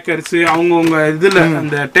கலெக்ஷன் மேக்கர்ஸ் அவங்க இதுல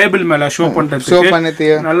அந்த டேபிள் மேல ஷோ பண்றது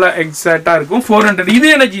நல்ல எக்ஸாக்ட்டா இருக்கும் 400 இது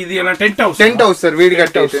என்ன இது எல்லாம் டென்ட் ஹவுஸ் சார் வீடு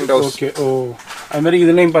கட்டி ஓகே ஓ அதே மாதிரி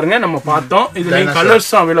இதுலயும் பாருங்க நம்ம பார்த்தோம் இதுலயும்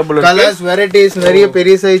கலர்ஸ் அவேilable இருக்கு கலர்ஸ் வெரைட்டிஸ் நிறைய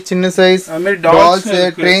பெரிய சைஸ் சின்ன சைஸ் அதே மாதிரி டால்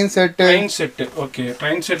set train set okay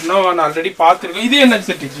train செட்னா நான் ஆல்ரெடி பாத்துர்க்கேன் இது என்ன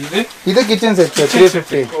செட் இது கிச்சன் செட்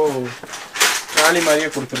 350 ஓ ட்ராலி மாதிரியே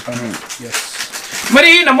கொடுத்திருக்காங்க எஸ்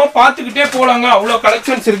மாதிரி நம்ம பாத்துக்கிட்டே போலாங்க அவ்வளோ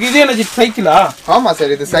கலெக்ஷன்ஸ் இருக்கு இது என்ன சைக்கிளா ஆமா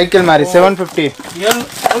சார் இது சைக்கிள் மாதிரி 750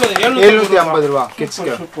 750 ரூபாய்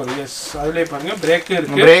கிட்ஸ்க்கு சூப்பர் எஸ் அதுலயே பாருங்க பிரேக்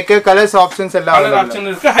இருக்கு பிரேக் கலர்ஸ் ஆப்ஷன்ஸ் எல்லாம் கலர் ஆப்ஷன்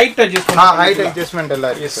இருக்கு ஹைட் அட்ஜஸ்ட்மென்ட் ஹைட் அட்ஜஸ்ட்மென்ட்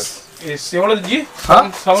எல்லாம் இருக்கு சார் எஸ் எவ்வளவு ஜி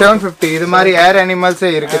 750 இது மாதிரி ஏர் அனிமல்ஸ்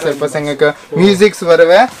இருக்கு சார் பசங்களுக்கு மியூசிக்ஸ்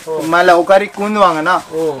வரவே மேல உட்காரி கூந்துவாங்கனா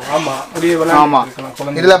ஓ ஆமா அப்படியே ஆமா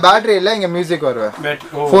இதுல பேட்டரி இல்ல இங்க மியூசிக் வரவே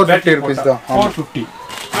 450 rupees தான் 450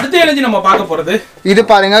 அடுத்து என்ன நம்ம பார்க்க போறது இது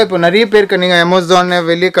பாருங்க இப்போ நிறைய பேருக்கு நீங்க Amazon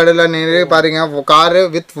வெளிய கடல நிறைய பாருங்க கார்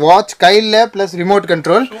வித் வாட்ச் கையில பிளஸ் ரிமோட்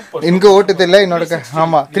கண்ட்ரோல் இங்க ஓட்டுது இல்ல என்னோட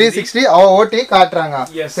ஆமா 360 அவ ஓட்டி காட்றாங்க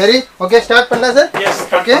சரி ஓகே ஸ்டார்ட் பண்ணலாம் சார்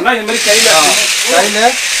ஓகே இந்த மாதிரி கையில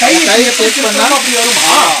டேஸ்ட் பண்ணா அப்படி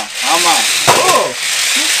வருமா ஆமா ஓ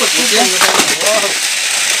சூப்பர்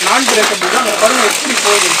நான் பிரேக்கபிள் தான் பாருங்க எப்படி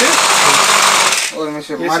போகுது ஒரு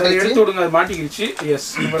நிமிஷம் எடுத்து விடுங்க அது மாட்டிக்கிச்சு எஸ்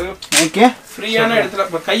பாருங்க ஓகே ஃப்ரீயான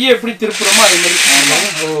இடத்துல கையை எப்படி திருப்புறோமோ அதே மாதிரி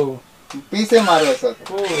ஓ பீஸே மாறுவா சார்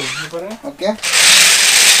ஓ பாருங்க ஓகே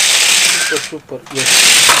சூப்பர் எஸ்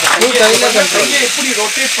கையை எப்படி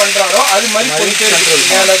ரொட்டேட் பண்றாரோ அது மாதிரி போயிட்டே இருக்கு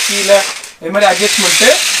மேல கீழ இந்த மாதிரி அட்ஜஸ்ட்மென்ட்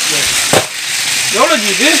எவ்வளவு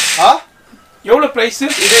இது எவ்வளவு பிரைஸ்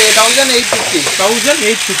இது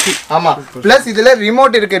 1850 ஆமா பிளஸ் இதுல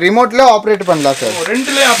ரிமோட் இருக்கு ரிமோட்ல ஆபரேட் பண்ணலாம் சார்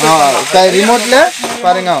ரெண்டுலயே ஆபரேட் பண்ணலாம் ரிமோட்ல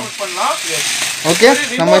பாருங்க பண்ணலாம் ஓகே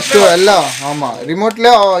நம்ம ஸ்டோ எல்லாம் ஆமா ரிமோட்ல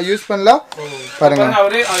யூஸ் பண்ணலாம் பாருங்க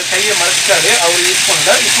அவரே கையை மடக்கிட்டாரு அவர் யூஸ்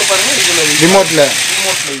பண்ணல இப்போ பாருங்க இதுல ரிமோட்ல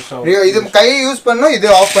யூஸ் ஆகும் இது கை யூஸ் பண்ணனும் இது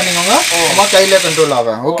ஆஃப் பண்ணிக்கோங்க நம்ம கையில கண்ட்ரோல்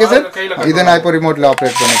ஆகும் ஓகே சார் இத நான் இப்போ ரிமோட்ல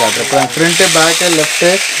ஆபரேட் பண்ணி காட்டுறேன் front back left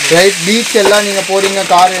right beach எல்லாம் நீங்க போறீங்க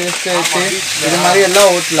கார் எஸ்டேட் இது மாதிரி எல்லாம்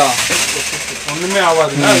ஓட்டலாம் ஒண்ணுமே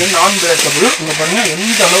ஆகாதுங்க அது நான் பிரேக்கபிள் இங்க பாருங்க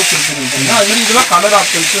எந்த அளவுக்கு இருக்குன்னு அது மாதிரி இதெல்லாம் கலர்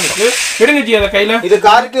ஆப்ஷன்ஸ் இருக்கு எடுங்க ஜி அத கையில இது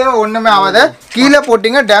காருக்கு ஒண்ணுமே ஆகாது கீழ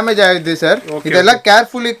போடிங்க டேமேஜ் ஆயிடுது சார் இதெல்லாம்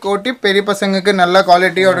கேர்ஃபுல்லி கோட்டி பெரிய பசங்களுக்கு நல்ல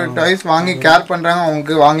குவாலிட்டியோட டாய்ஸ் வாங்கி கேர் பண்றாங்க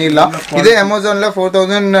உங்களுக்கு வாங்கிடலாம் இது Amazonல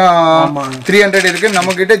 4300 இருக்கு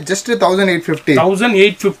நம்ம கிட்ட ஜஸ்ட்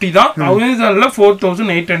 1850 தான் Amazonல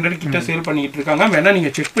 4800 கிட்ட சேல் பண்ணிட்டு இருக்காங்க வேணா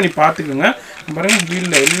நீங்க செக் பண்ணி பாத்துக்கோங்க பாருங்க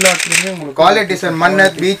வீல்ல எல்லாத்துலயுமே உங்களுக்கு குவாலிட்டி சார் மண்ணு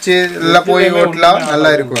பீச் எல்லாம் போய் ஓட்டலாம்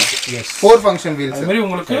நல்லா இருக்கும் 4 ஃபங்க்ஷன் வீல்ஸ் அது மாதிரி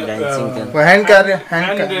உங்களுக்கு ஹேண்ட்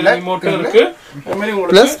ரிமோட் இருக்கு அது மாதிரி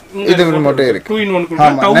உங்களுக்கு இது ரிமோட் இருக்கு 2 in 1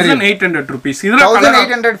 1800 rupees இதுல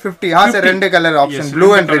 1850 हां சார் ரெண்டு colour option blue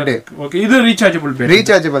and red okay இது ரீசார்ஜபிள் தான்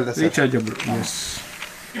ரீசார்ஜபிள் எஸ்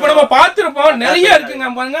இப்போ நம்ம பார்த்திருப்போம் நிறைய இருக்குங்க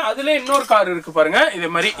பாருங்க அதுல இன்னொரு கார் இருக்கு பாருங்க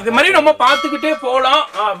இது மாதிரி நம்ம பார்த்துக்கிட்டே போலாம்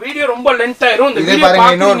வீடியோ ரொம்ப லென்த் ஆயிரும் இந்த வீடியோ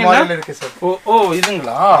பாருங்க இன்னொரு மாடல் இருக்கு சார் ஓ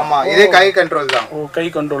இதுங்களா ஆமா இதே கை கண்ட்ரோல் தான் கை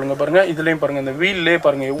கண்ட்ரோலுங்க பாருங்க இதுலயும் பாருங்க இந்த வீல்லே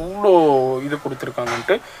பாருங்க எவ்வளோ இது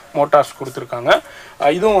கொடுத்துருக்காங்கன்ட்டு மோட்டார்ஸ் கொடுத்துருக்காங்க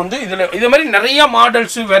இதுவும் வந்து இதுல இதே மாதிரி நிறைய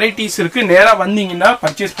மாடல்ஸ் வெரைட்டிஸ் இருக்கு நேரா வந்தீங்கன்னா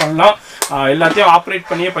பர்ச்சேஸ் பண்ணலாம் எல்லாத்தையும் ஆப்ரேட்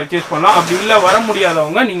பண்ணியே பர்ச்சேஸ் பண்ணலாம் அப்படி இல்லை வர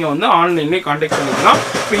முடியாதவங்க நீங்க வந்து ஆன்லைன்லேயே கான்டாக்ட் பண்ணிக்கலாம்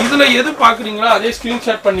இப்போ இதுல எது பாக்குறீங்களோ அதே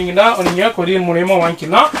ஸ்கிரீன்ஷாட் பண்ணீங்கன்னா நீங்க கொரியர் மூலமா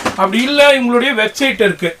வாங்கிக்கலாம் அப்படி இல்லை உங்களுடைய வெப்சைட்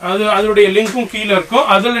இருக்கு அதோடைய லிங்க்கும் கீழே இருக்கும்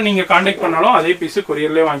அதில் நீங்க கான்டாக்ட் பண்ணாலும் அதே பீஸ்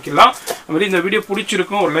கொரியர்லேயே வாங்கிக்கலாம் அது மாதிரி இந்த வீடியோ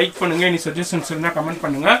பிடிச்சிருக்கும் ஒரு லைக் பண்ணுங்க இனி சஜஷன்ஸ் இருந்தால் கமெண்ட்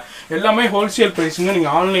பண்ணுங்க எல்லாமே ஹோல்சேல் ப்ரைஸுங்க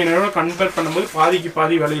நீங்க ஆன்லைனோட கம்பேர் பண்ணும்போது பாதிக்கு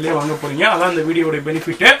பாதி விலையிலே வாங்க போறீங்க அதான் இந்த வீடியோட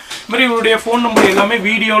பெனிஃபிட் மாதிரி உங்களுடைய ஃபோன் நம்பர் எல்லாமே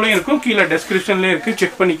வீடியோலையும் இருக்கும் கீழே டெஸ்கிரிப்ஷன்லேயும் இருக்கு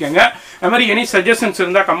செக் பண்ணிக்கோங்க அது மாதிரி எனி சஜஷன்ஸ்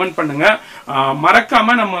இருந்தால் கமெண்ட் பண்ணுங்க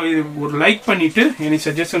மறக்காம நம்ம ஒரு லைக் பண்ணிட்டு எனி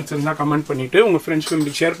சஜஷன்ஸ் இருந்தால் கமெண்ட் பண்ணிட்டு உங்க ஃப்ரெண்ட்ஸ்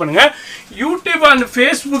ஃபேமிலி ஷேர் பண்ணுங்க யூடியூப் அண்ட்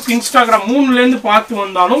ஃபேஸ்புக் இன்ஸ்டாகிராம் 3லேருந்து பார்த்து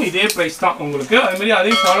வந்தாலும் இதே ப்ரைஸ் தான் உங்களுக்கு அது மாதிரி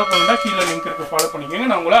அதையும் ஃபாலோ பண்ணுறா கீழே லிங்க் இருக்கு ஃபாலோ பண்ணிக்கோங்க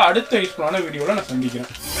நான் உங்களை அடுத்த யூஸ்ஃபுல்லான வீடியோவில் நான்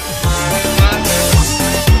சந்திக்கிறேன்